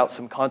teases out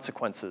some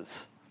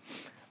consequences.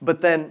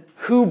 But then,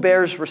 who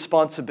bears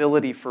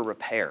responsibility for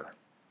repair?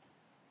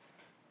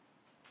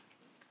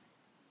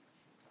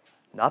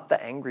 Not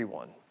the angry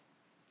one.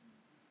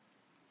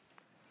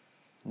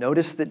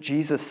 Notice that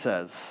Jesus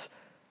says,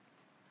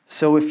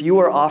 so if you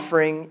are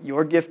offering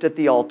your gift at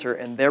the altar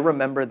and there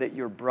remember that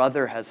your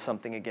brother has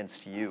something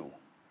against you.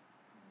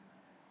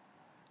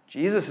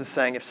 Jesus is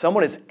saying if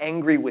someone is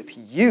angry with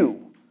you,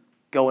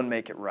 go and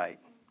make it right.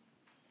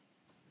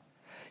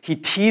 He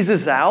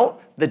teases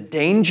out the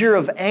danger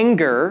of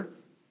anger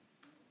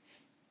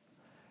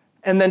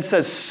and then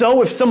says,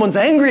 so if someone's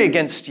angry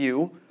against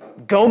you,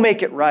 go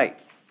make it right.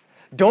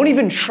 Don't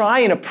even try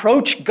and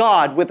approach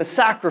God with a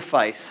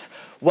sacrifice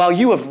while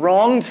you have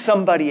wronged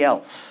somebody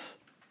else.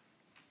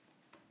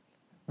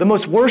 The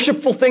most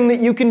worshipful thing that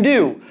you can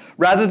do,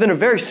 rather than a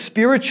very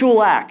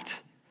spiritual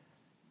act,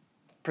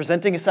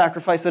 presenting a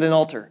sacrifice at an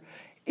altar,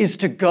 is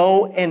to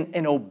go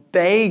and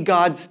obey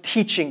God's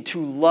teaching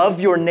to love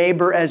your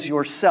neighbor as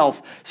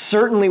yourself,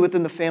 certainly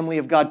within the family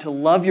of God, to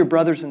love your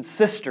brothers and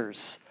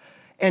sisters,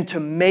 and to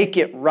make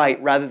it right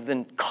rather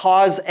than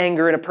cause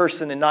anger in a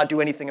person and not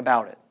do anything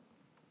about it.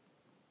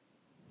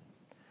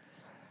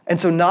 And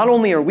so not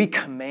only are we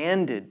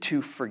commanded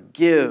to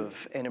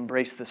forgive and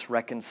embrace this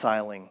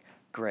reconciling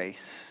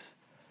grace,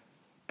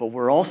 but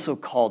we're also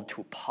called to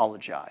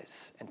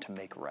apologize and to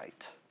make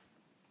right.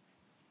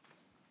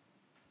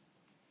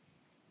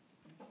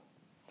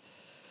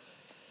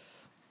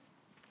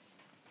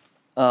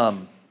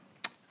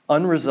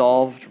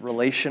 Unresolved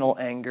relational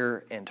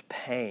anger and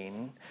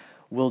pain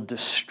will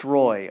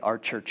destroy our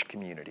church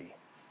community.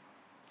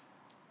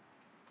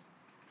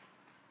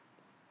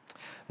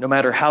 No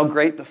matter how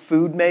great the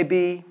food may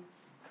be,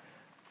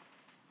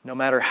 no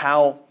matter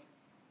how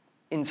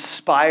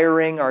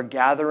inspiring our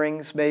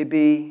gatherings may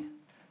be,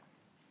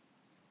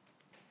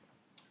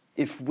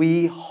 if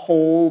we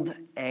hold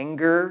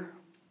anger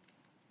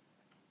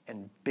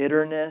and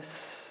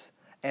bitterness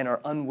and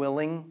are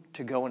unwilling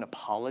to go and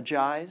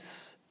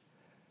apologize,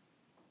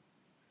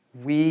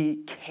 we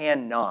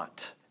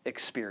cannot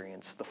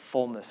experience the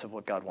fullness of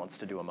what God wants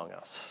to do among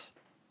us.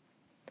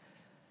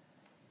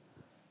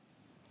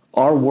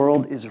 Our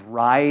world is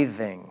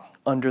writhing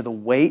under the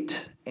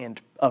weight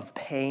of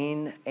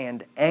pain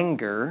and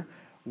anger,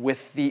 with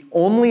the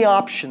only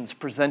options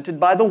presented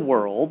by the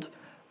world: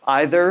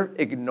 either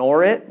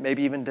ignore it,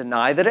 maybe even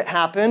deny that it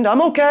happened.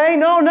 I'm okay,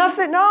 no,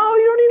 nothing, no,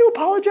 you don't need to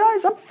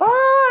apologize, I'm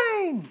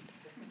fine.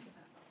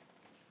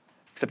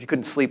 Except you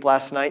couldn't sleep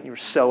last night and you were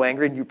so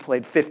angry and you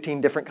played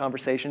 15 different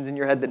conversations in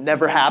your head that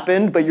never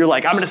happened, but you're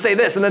like, I'm going to say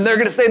this, and then they're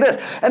going to say this,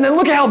 and then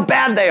look at how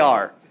bad they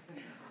are.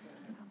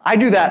 I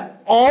do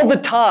that all the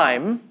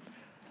time,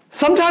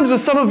 sometimes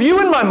with some of you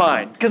in my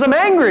mind, because I'm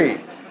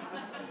angry.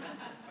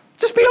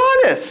 Just be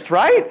honest,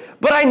 right?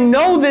 But I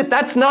know that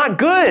that's not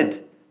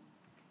good.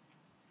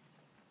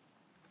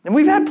 And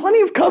we've had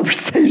plenty of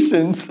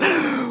conversations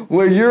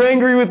where you're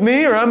angry with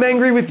me or I'm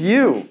angry with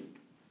you.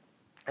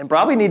 and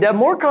probably need to have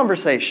more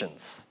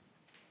conversations.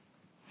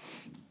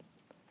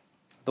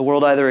 The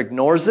world either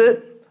ignores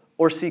it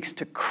or seeks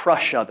to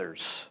crush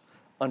others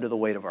under the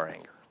weight of our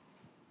anger.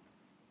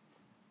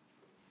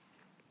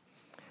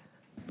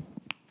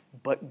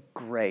 But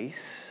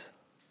grace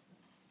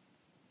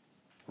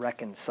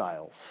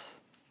reconciles.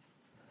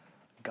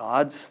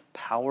 God's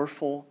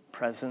powerful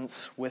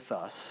presence with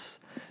us,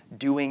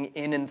 doing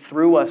in and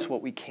through us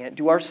what we can't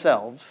do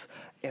ourselves,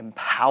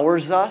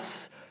 empowers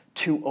us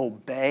to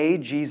obey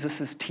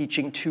Jesus'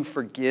 teaching to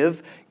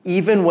forgive,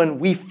 even when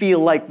we feel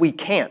like we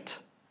can't.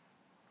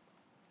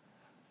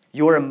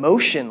 Your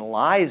emotion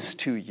lies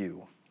to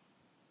you.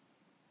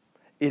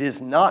 It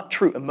is not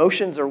true.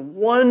 Emotions are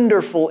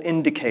wonderful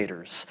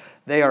indicators.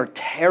 They are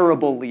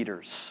terrible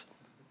leaders.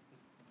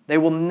 They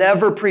will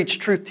never preach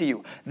truth to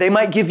you. They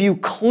might give you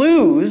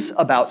clues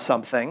about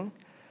something,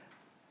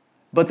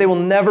 but they will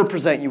never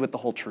present you with the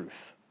whole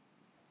truth.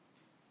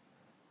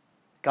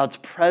 God's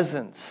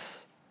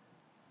presence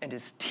and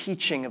His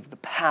teaching of the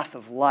path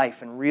of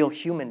life and real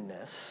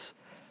humanness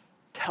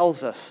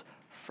tells us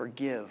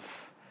forgive,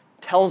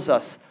 tells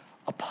us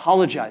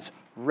apologize,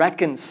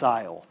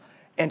 reconcile,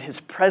 and His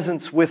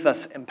presence with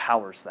us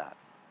empowers that.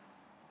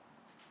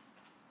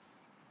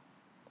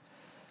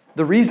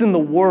 The reason the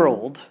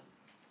world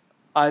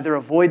either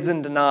avoids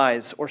and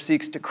denies or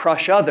seeks to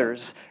crush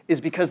others is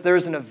because there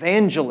is an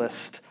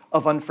evangelist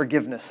of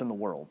unforgiveness in the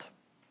world.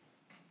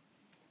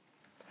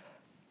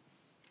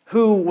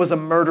 Who was a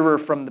murderer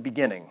from the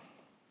beginning?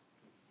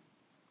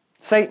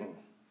 Satan.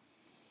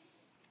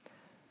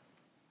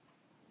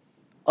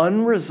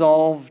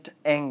 Unresolved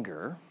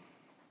anger,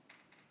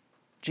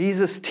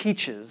 Jesus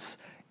teaches,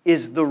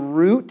 is the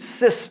root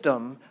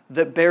system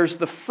that bears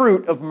the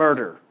fruit of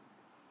murder.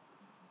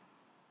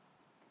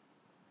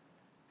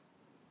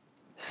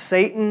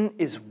 Satan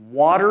is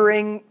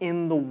watering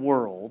in the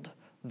world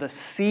the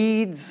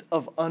seeds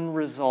of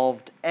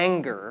unresolved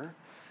anger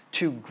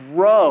to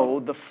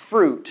grow the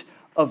fruit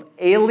of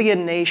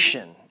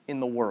alienation in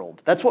the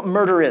world. That's what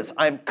murder is.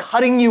 I'm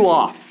cutting you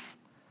off.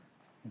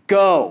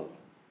 Go.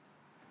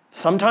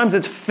 Sometimes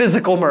it's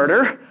physical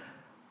murder.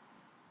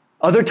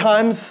 Other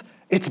times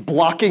it's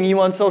blocking you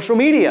on social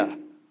media.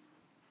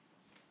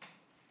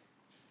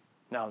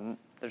 Now,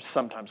 there's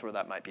some times where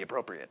that might be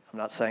appropriate. I'm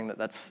not saying that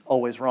that's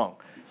always wrong.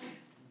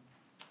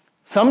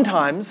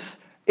 Sometimes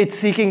it's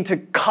seeking to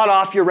cut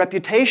off your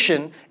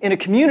reputation in a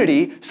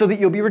community so that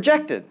you'll be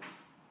rejected.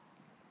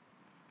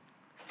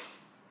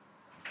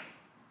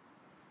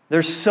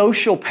 There's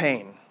social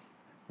pain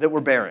that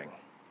we're bearing.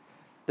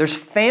 There's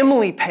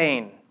family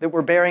pain that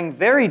we're bearing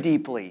very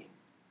deeply.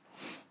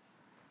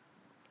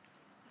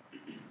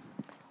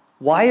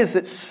 Why is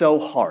it so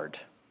hard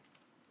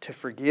to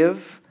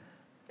forgive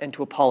and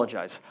to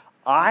apologize?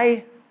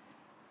 I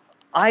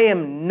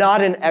am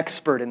not an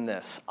expert in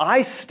this.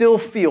 I still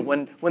feel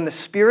when the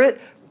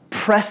Spirit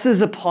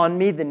presses upon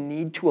me the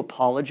need to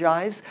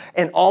apologize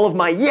and all of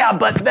my yeah,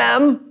 but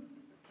them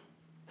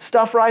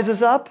stuff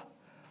rises up,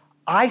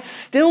 I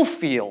still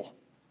feel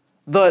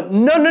the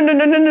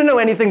no,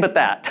 anything but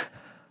that.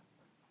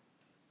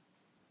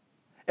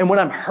 And when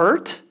I'm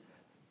hurt,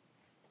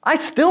 I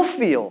still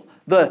feel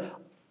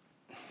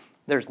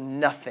there's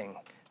nothing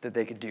that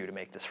they could do to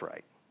make this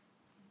right.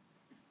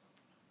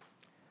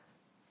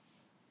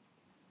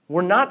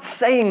 We're not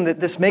saying that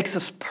this makes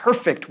us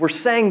perfect. We're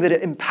saying that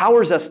it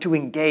empowers us to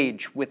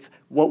engage with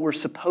what we're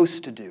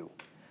supposed to do,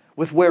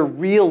 with where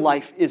real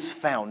life is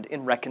found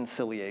in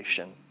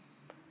reconciliation.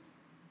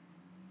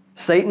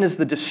 Satan is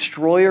the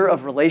destroyer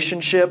of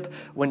relationship.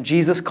 When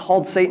Jesus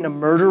called Satan a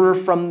murderer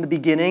from the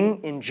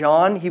beginning in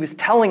John, he was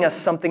telling us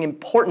something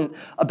important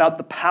about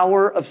the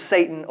power of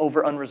Satan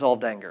over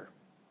unresolved anger.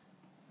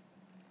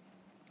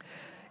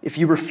 If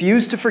you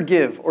refuse to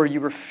forgive or you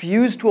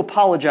refuse to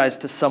apologize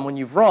to someone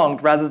you've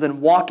wronged, rather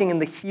than walking in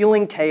the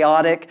healing,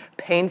 chaotic,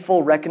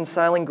 painful,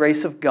 reconciling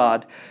grace of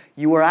God,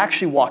 you are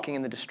actually walking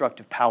in the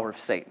destructive power of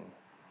Satan.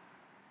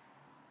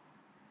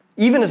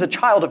 Even as a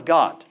child of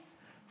God,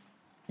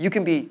 you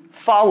can be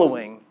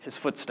following his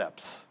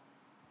footsteps.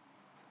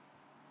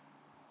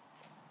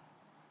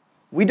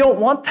 We don't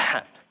want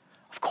that.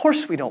 Of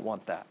course we don't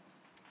want that.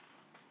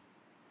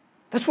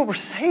 That's what we're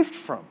saved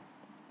from.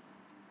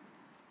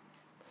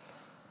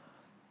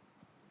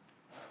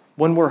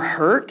 When we're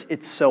hurt,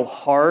 it's so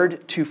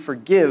hard to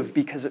forgive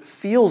because it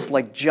feels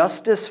like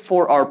justice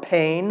for our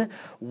pain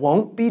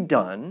won't be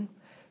done.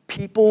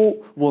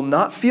 People will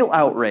not feel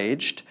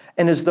outraged,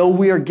 and as though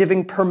we are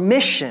giving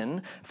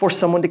permission for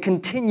someone to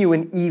continue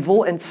in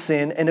evil and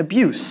sin and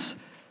abuse.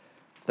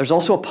 There's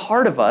also a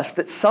part of us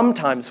that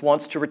sometimes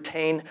wants to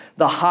retain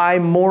the high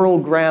moral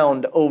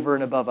ground over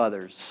and above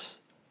others.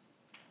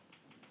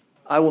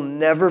 I will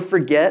never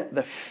forget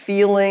the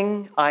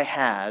feeling I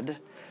had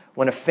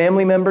when a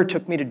family member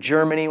took me to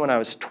Germany when I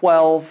was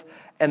 12,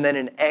 and then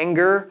in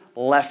anger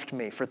left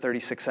me for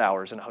 36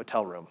 hours in a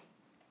hotel room.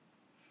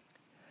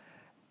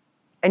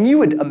 And you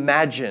would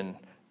imagine,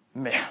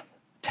 man,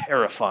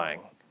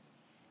 terrifying.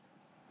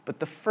 But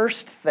the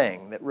first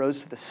thing that rose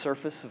to the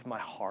surface of my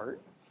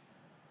heart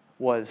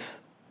was,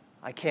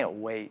 I can't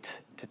wait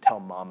to tell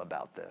Mom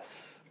about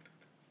this.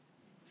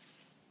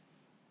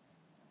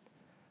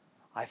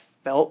 I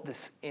felt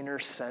this inner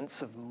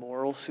sense of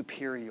moral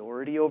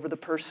superiority over the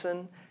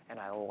person, and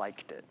I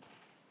liked it.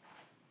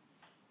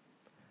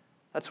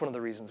 That's one of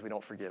the reasons we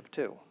don't forgive,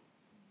 too.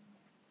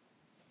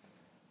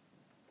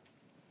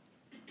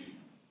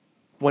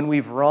 When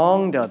we've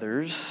wronged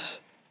others,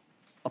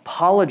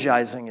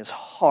 apologizing is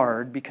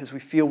hard because we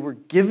feel we're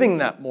giving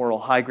that moral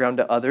high ground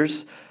to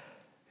others,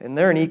 and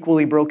they're an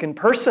equally broken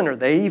person, or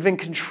they even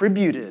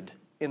contributed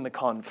in the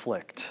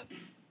conflict.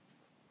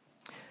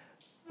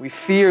 We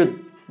fear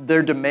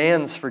their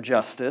demands for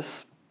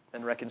justice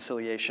and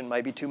reconciliation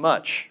might be too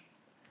much.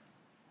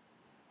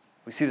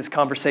 We see this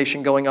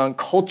conversation going on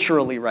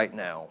culturally right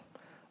now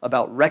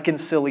about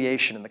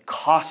reconciliation and the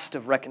cost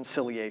of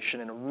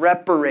reconciliation and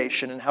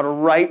reparation and how to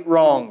right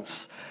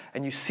wrongs.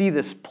 And you see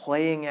this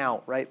playing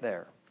out right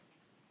there.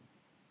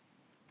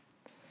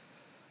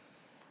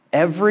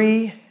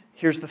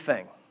 Here's the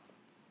thing.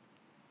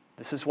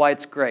 This is why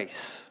it's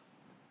grace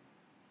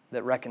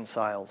that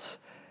reconciles.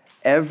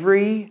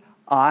 Every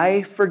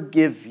I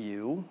forgive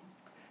you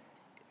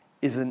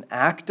is an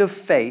act of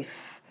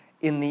faith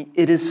in the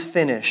it is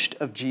finished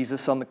of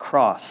Jesus on the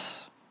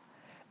cross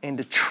and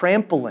a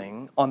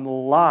trampling on the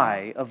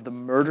lie of the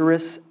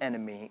murderous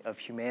enemy of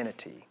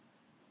humanity.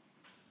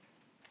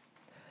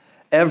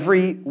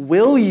 Every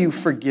will you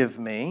forgive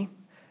me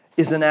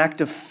is an act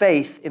of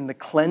faith in the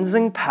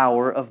cleansing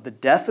power of the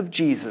death of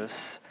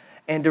Jesus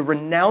and a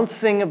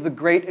renouncing of the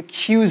great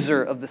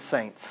accuser of the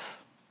saints.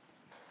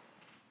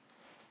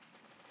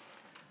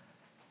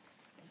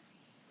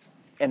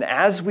 And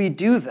as we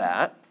do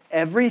that,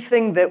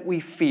 everything that we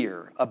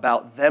fear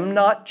about them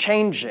not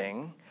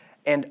changing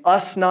and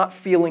us not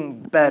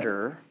feeling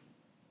better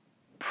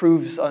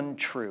proves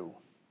untrue.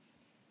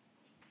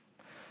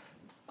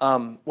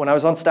 When I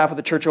was on staff with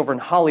a church over in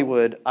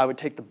Hollywood, I would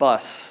take the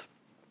bus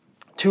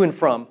to and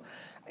from,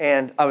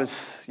 and you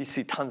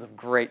see tons of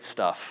great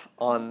stuff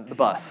on the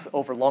bus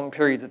over long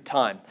periods of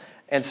time.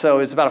 And so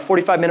it's about a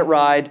 45-minute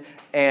ride,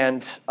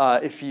 and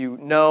if you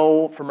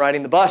know from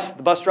riding the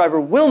bus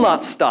driver will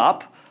not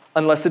stop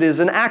unless it is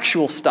an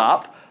actual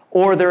stop,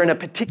 or they're in a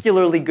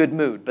particularly good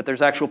mood. But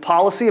there's actual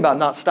policy about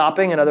not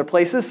stopping in other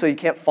places, so you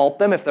can't fault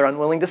them if they're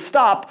unwilling to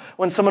stop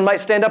when someone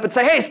might stand up and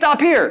say, hey, stop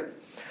here.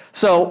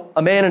 So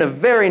a man in a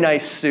very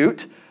nice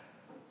suit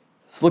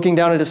is looking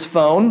down at his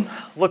phone,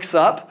 looks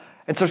up,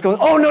 and starts going,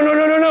 oh,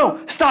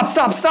 no,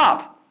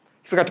 stop.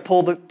 He forgot to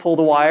pull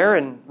the wire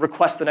and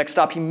request the next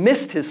stop. He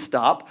missed his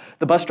stop.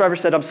 The bus driver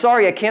said, I'm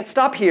sorry, I can't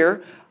stop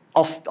here.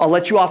 I'll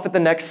let you off at the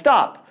next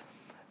stop.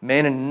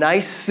 Man in a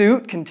nice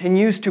suit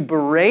continues to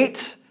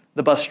berate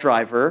the bus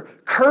driver,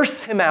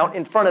 curse him out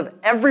in front of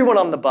everyone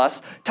on the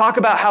bus, talk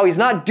about how he's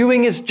not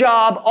doing his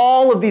job,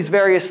 all of these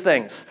various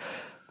things.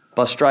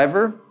 Bus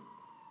driver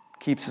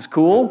keeps his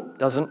cool,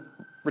 doesn't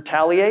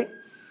retaliate.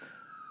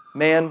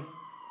 Man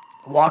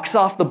walks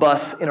off the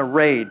bus in a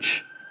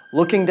rage,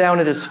 looking down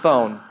at his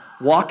phone,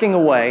 walking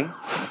away.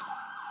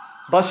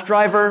 Bus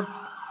driver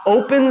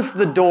opens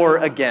the door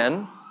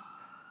again.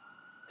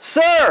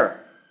 Sir!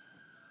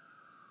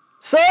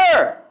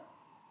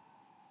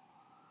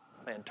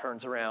 Man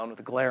turns around with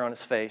a glare on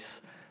his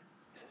face.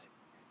 He says,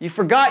 you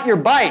forgot your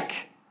bike.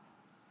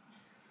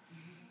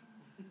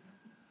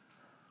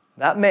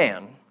 That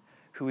man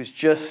who is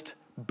just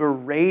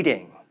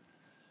berating,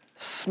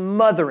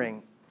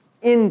 smothering,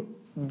 in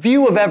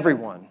view of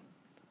everyone,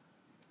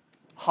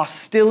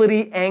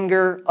 hostility,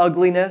 anger,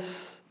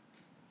 ugliness.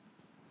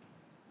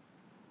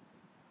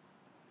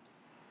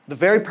 The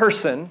very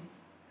person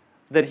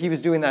that he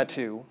was doing that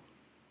to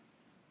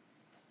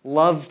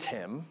loved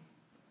him,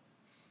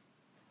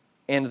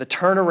 and the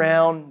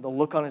turnaround, the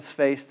look on his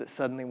face that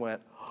suddenly went,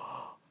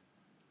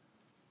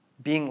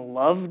 being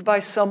loved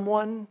by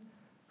someone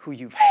who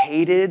you've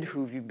hated,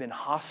 who you've been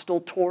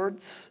hostile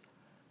towards,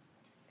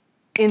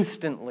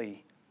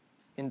 instantly,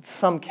 in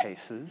some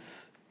cases,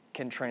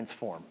 can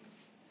transform.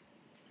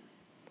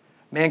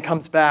 Man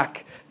comes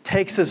back,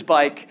 takes his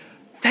bike,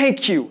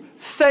 thank you.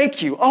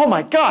 Oh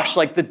my gosh,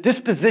 like the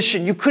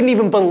disposition, you couldn't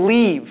even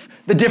believe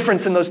the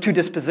difference in those two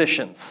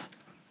dispositions.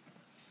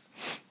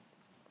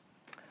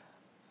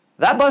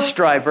 That bus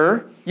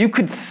driver, you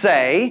could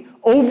say,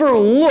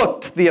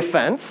 overlooked the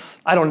offense.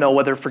 I don't know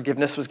whether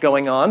forgiveness was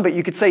going on, but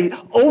you could say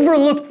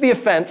overlooked the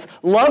offense,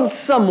 loved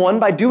someone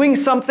by doing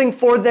something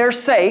for their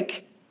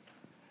sake,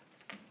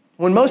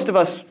 when most of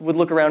us would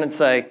look around and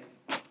say,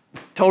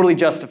 totally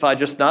justified,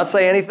 just not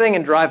say anything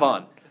and drive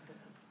on.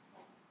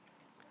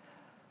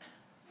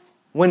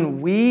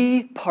 When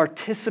we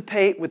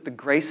participate with the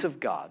grace of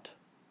God,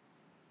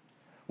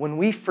 when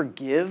we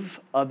forgive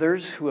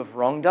others who have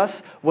wronged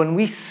us, when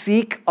we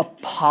seek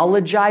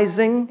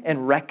apologizing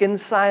and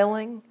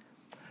reconciling,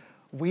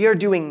 we are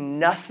doing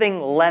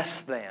nothing less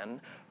than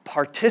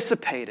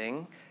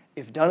participating,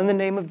 if done in the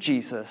name of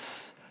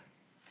Jesus,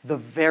 the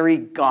very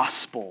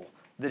gospel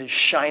that is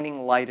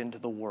shining light into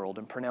the world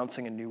and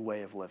pronouncing a new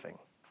way of living.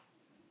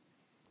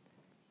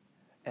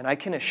 And I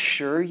can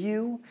assure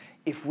you,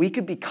 if we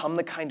could become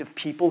the kind of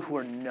people who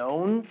are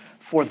known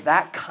for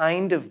that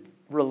kind of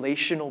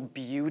relational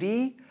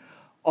beauty,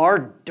 our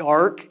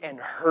dark and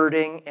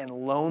hurting and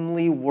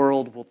lonely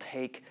world will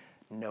take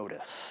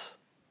notice.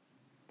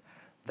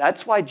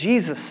 That's why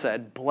Jesus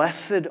said,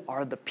 "Blessed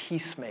are the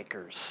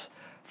peacemakers,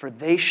 for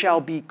they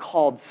shall be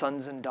called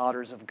sons and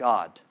daughters of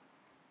God."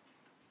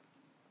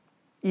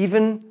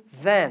 Even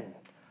then,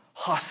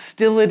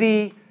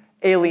 hostility,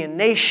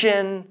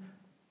 alienation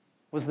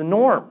was the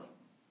norm.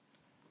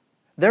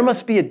 There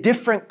must be a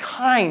different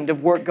kind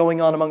of work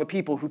going on among a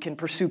people who can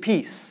pursue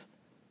peace.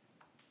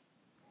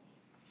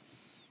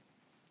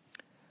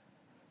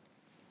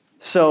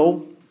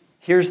 So,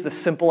 here's the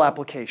simple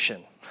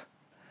application.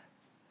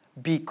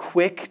 Be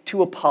quick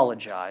to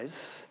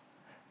apologize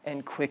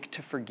and quick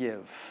to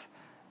forgive.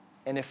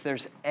 And if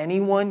there's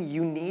anyone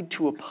you need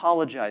to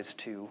apologize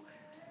to,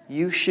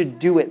 you should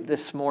do it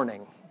this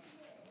morning.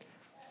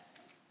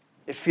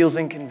 It feels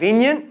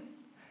inconvenient,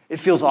 it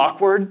feels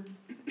awkward,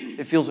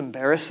 it feels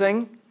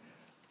embarrassing,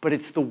 but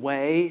it's the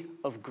way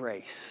of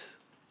grace.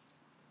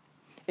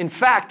 In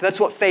fact, that's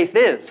what faith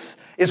is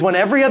when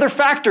every other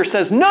factor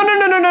says, no, no,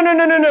 no, no, no, no,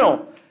 no, no,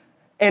 no.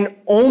 And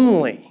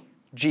only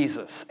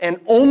Jesus, and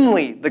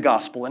only the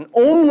gospel, and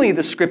only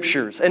the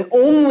scriptures, and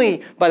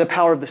only by the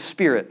power of the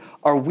Spirit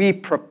are we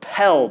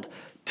propelled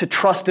to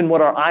trust in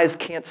what our eyes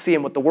can't see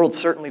and what the world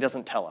certainly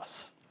doesn't tell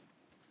us.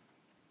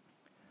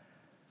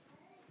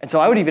 And so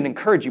I would even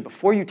encourage you,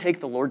 before you take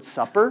the Lord's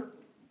Supper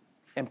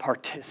and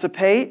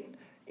participate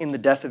in the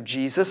death of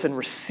Jesus and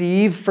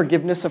receive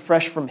forgiveness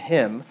afresh from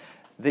Him,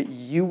 that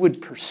you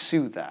would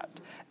pursue that.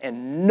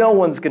 And no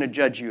one's going to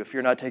judge you if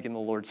you're not taking the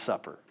Lord's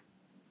Supper.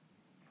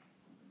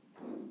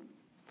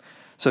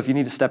 So if you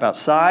need to step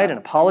outside and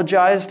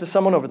apologize to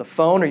someone over the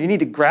phone, or you need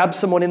to grab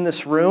someone in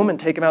this room and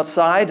take them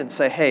outside and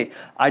say, "Hey,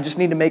 I just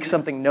need to make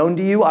something known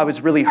to you. I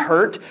was really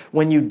hurt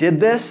when you did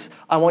this.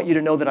 I want you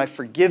to know that I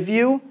forgive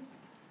you,"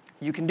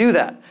 you can do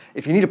that.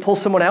 If you need to pull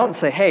someone out and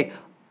say, "Hey,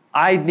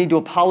 I need to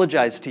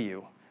apologize to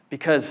you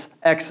because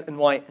X and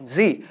Y and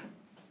Z,"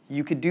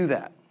 you could do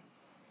that.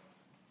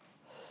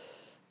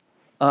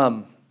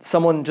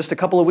 Someone just a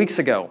couple of weeks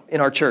ago in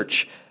our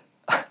church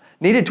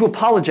needed to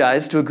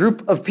apologize to a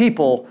group of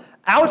people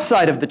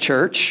outside of the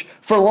church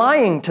for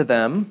lying to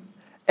them,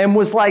 and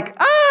was like,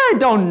 "I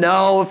don't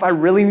know if I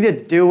really need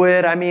to do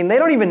it. I mean, they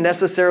don't even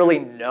necessarily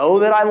know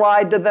that I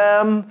lied to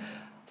them."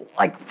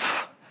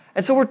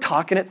 And so we're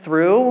talking it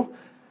through.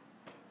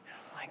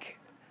 I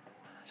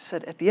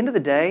said, at the end of the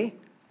day,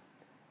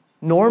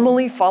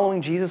 normally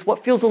following Jesus,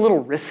 what feels a little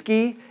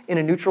risky in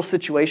a neutral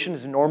situation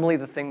is normally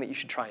the thing that you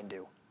should try and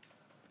do.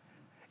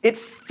 It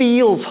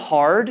feels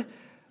hard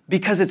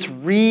because it's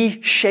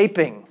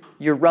reshaping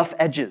your rough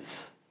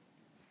edges.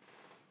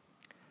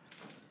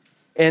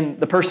 And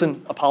the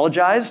person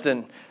apologized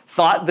and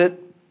thought that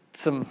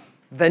some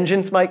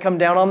vengeance might come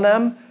down on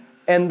them.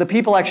 And the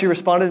people actually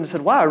responded and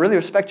said, "Wow, I really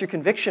respect your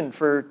conviction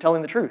for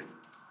telling the truth."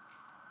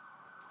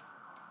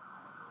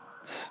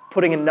 It's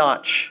putting a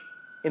notch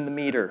in the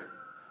meter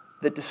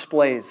that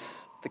displays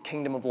the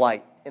kingdom of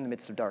light in the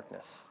midst of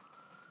darkness.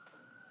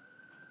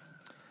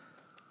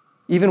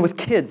 Even with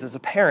kids, as a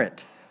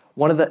parent,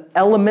 one of the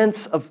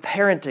elements of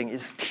parenting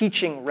is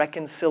teaching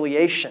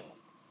reconciliation.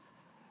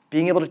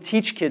 Being able to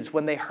teach kids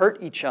when they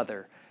hurt each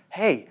other,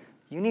 "Hey,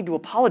 you need to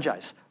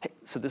apologize." Hey,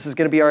 so this is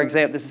going to be our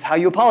example. This is how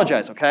you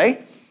apologize,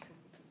 okay?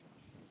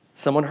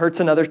 Someone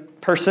hurts another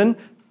person.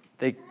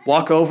 They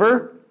walk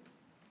over,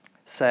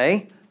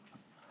 say,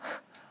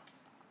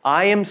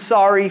 "I am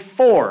sorry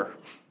for,"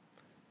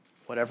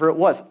 whatever it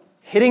was,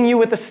 hitting you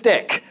with a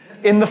stick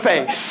in the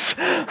face,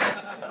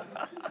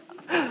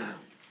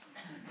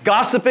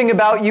 gossiping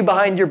about you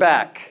behind your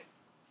back.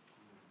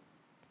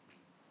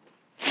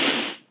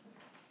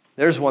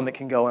 There's one that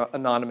can go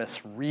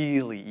anonymous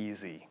really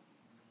easy.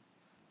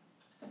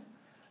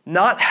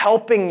 Not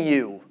helping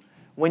you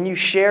when you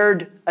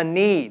shared a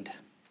need.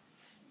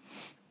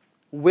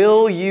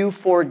 "Will you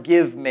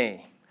forgive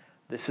me?"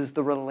 This is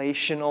the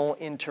relational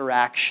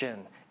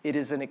interaction. It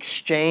is an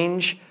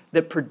exchange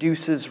that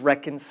produces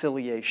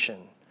reconciliation.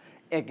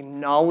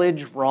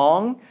 Acknowledge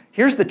wrong.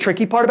 Here's the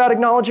tricky part about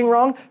acknowledging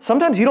wrong.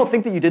 Sometimes you don't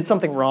think that you did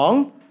something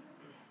wrong,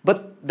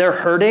 but they're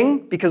hurting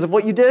because of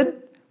what you did.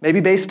 Maybe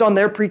based on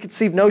their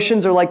preconceived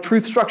notions or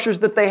truth structures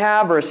that they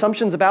have or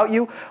assumptions about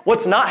you.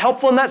 What's not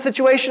helpful in that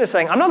situation is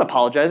saying, "I'm not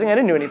apologizing. I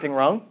didn't do anything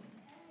wrong."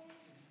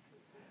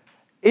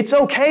 It's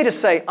okay to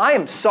say, "I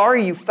am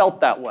sorry you felt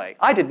that way.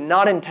 I did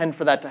not intend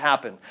for that to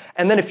happen."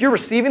 And then if you're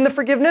receiving the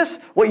forgiveness,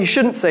 what you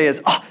shouldn't say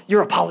is, "Oh,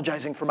 you're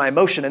apologizing for my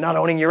emotion and not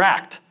owning your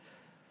act."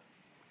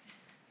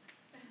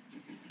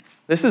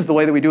 This is the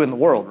way that we do it in the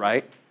world,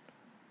 right?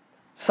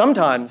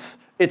 Sometimes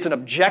it's an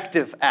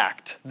objective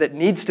act that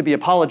needs to be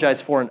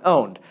apologized for and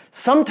owned.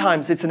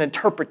 Sometimes it's an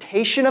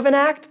interpretation of an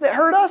act that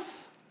hurt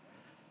us,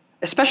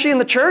 especially in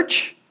the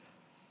church.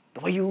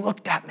 "The way you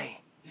looked at me."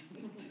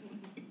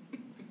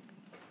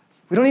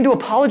 We don't need to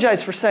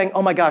apologize for saying,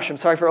 "Oh my gosh, I'm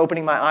sorry for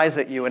opening my eyes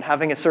at you and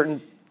having a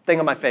certain thing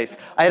on my face.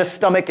 I had a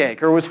stomach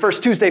ache, or it was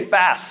First Tuesday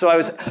fast, so I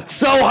was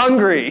so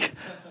hungry."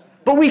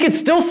 But we could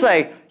still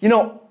say,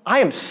 I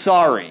am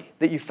sorry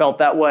that you felt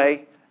that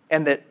way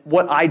and that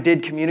what I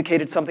did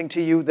communicated something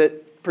to you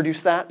that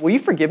produced that. Will you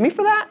forgive me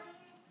for that?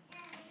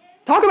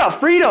 Talk about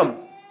freedom.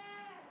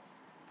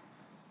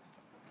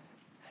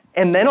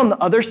 And then on the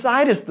other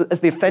side, as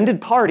the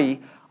offended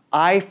party,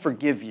 I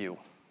forgive you.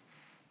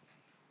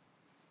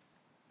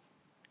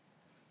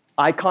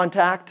 Eye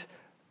contact,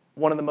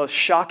 one of the most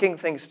shocking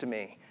things to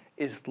me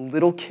is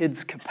little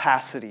kids'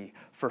 capacity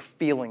for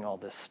feeling all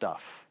this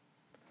stuff.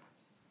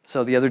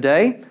 So the other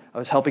day, I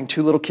was helping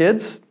two little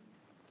kids,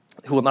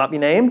 who will not be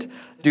named,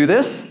 do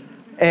this,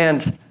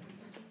 and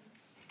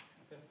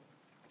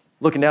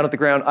looking down at the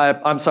ground,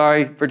 I'm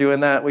sorry for doing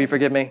that, will you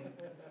forgive me?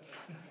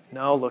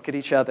 No, look at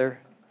each other.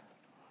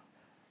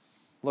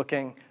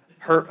 Looking,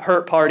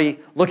 hurt party,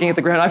 looking at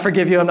the ground, I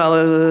forgive you, I'm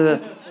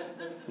not,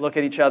 look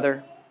at each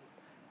other.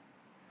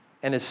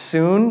 And as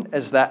soon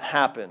as that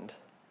happened,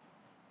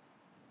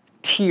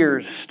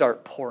 tears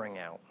start pouring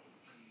out.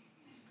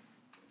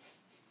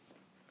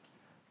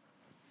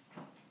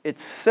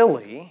 It's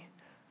silly,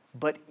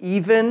 but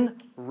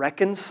even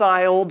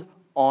reconciled,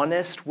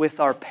 honest with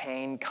our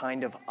pain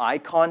kind of eye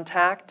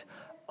contact,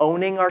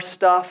 owning our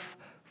stuff,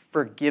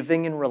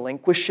 forgiving and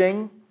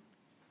relinquishing,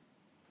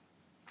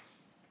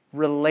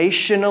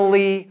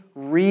 relationally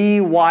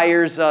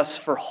rewires us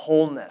for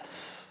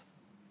wholeness.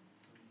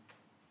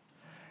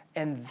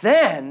 And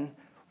then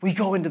we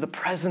go into the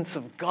presence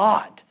of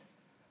God.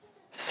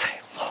 Say,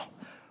 oh,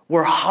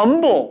 we're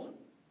humble.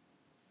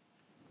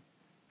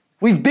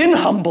 We've been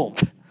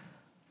humbled.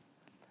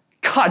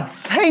 God,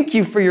 thank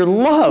you for your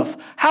love.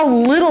 How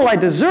little I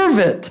deserve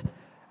it,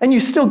 and you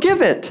still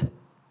give it.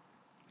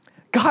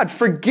 God,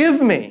 forgive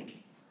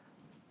me.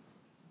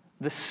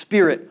 The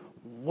Spirit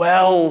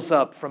wells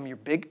up from your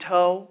big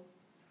toe,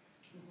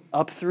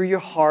 up through your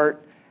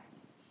heart,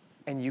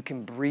 and you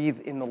can breathe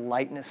in the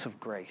lightness of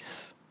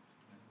grace.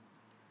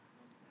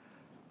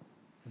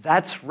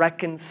 That's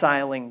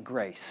reconciling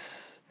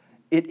grace.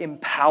 It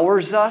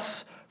empowers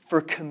us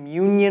for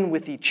communion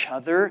with each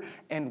other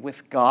and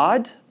with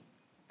God.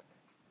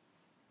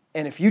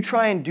 And if you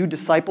try and do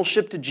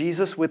discipleship to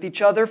Jesus with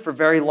each other for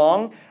very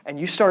long, and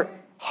you start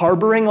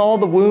harboring all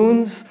the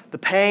wounds, the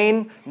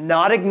pain,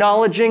 not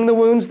acknowledging the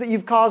wounds that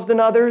you've caused in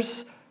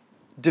others,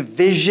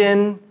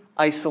 division,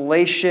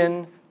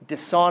 isolation,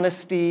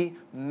 dishonesty,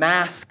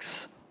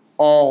 masks,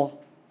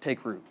 all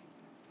take root.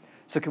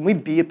 So can we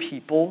be a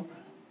people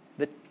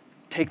that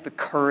take the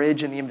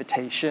courage and the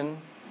invitation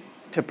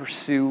to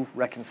pursue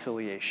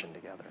reconciliation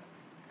together?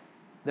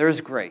 There is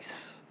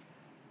grace.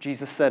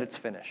 Jesus said it's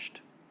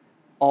finished.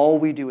 All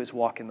we do is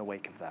walk in the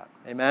wake of that.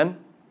 Amen?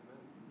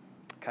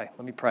 Okay,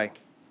 let me pray.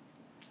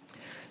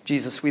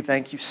 Jesus, we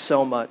thank you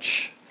so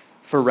much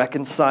for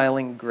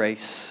reconciling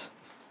grace.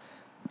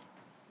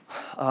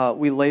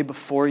 We lay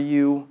before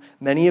you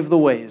many of the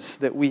ways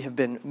that we have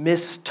been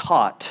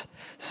mistaught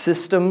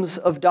systems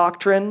of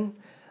doctrine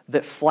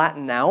that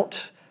flatten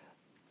out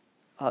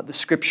the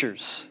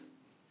Scriptures,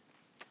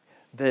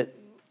 that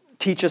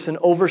teach us an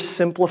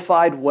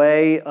oversimplified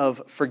way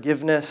of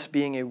forgiveness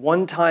being a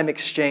one-time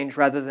exchange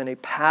rather than a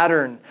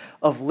pattern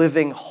of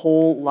living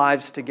whole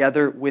lives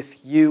together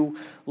with you.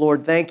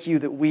 Lord, thank you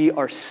that we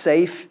are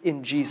safe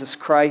in Jesus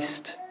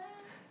Christ.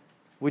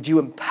 Would you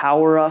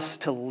empower us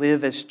to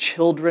live as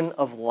children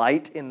of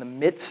light in the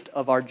midst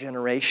of our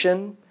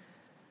generation?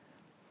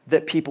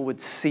 That people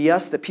would see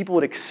us, that people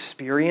would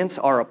experience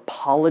our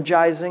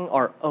apologizing,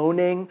 our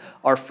owning,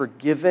 our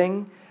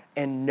forgiving,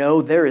 and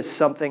know there is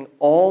something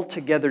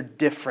altogether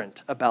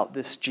different about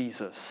this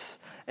Jesus,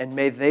 and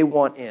may they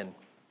want in.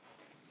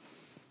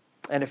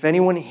 And if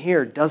anyone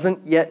here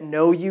doesn't yet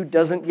know you,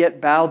 doesn't yet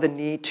bow the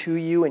knee to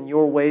you in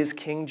your ways,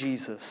 King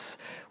Jesus,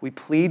 we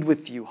plead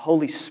with you,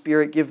 Holy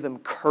Spirit, give them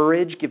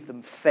courage, give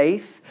them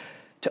faith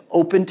to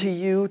open to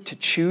you, to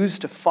choose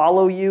to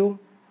follow you.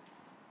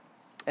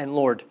 And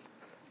Lord,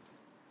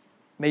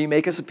 may you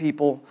make us a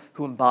people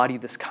who embody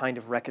this kind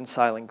of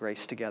reconciling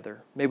grace together.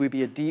 May we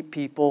be a deep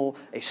people,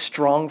 a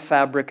strong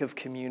fabric of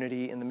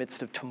community in the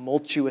midst of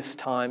tumultuous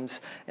times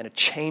and a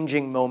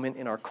changing moment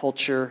in our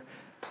culture.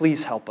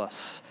 Please help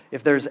us.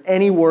 If there's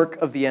any work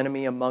of the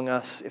enemy among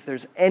us, if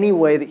there's any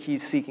way that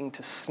he's seeking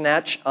to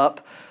snatch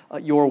up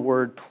your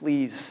word,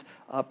 please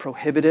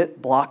prohibit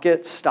it, block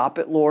it, stop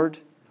it, Lord.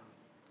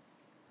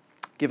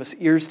 Give us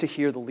ears to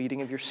hear the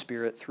leading of your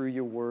Spirit through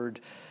your word.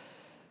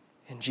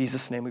 In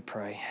Jesus' name we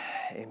pray.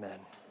 Amen.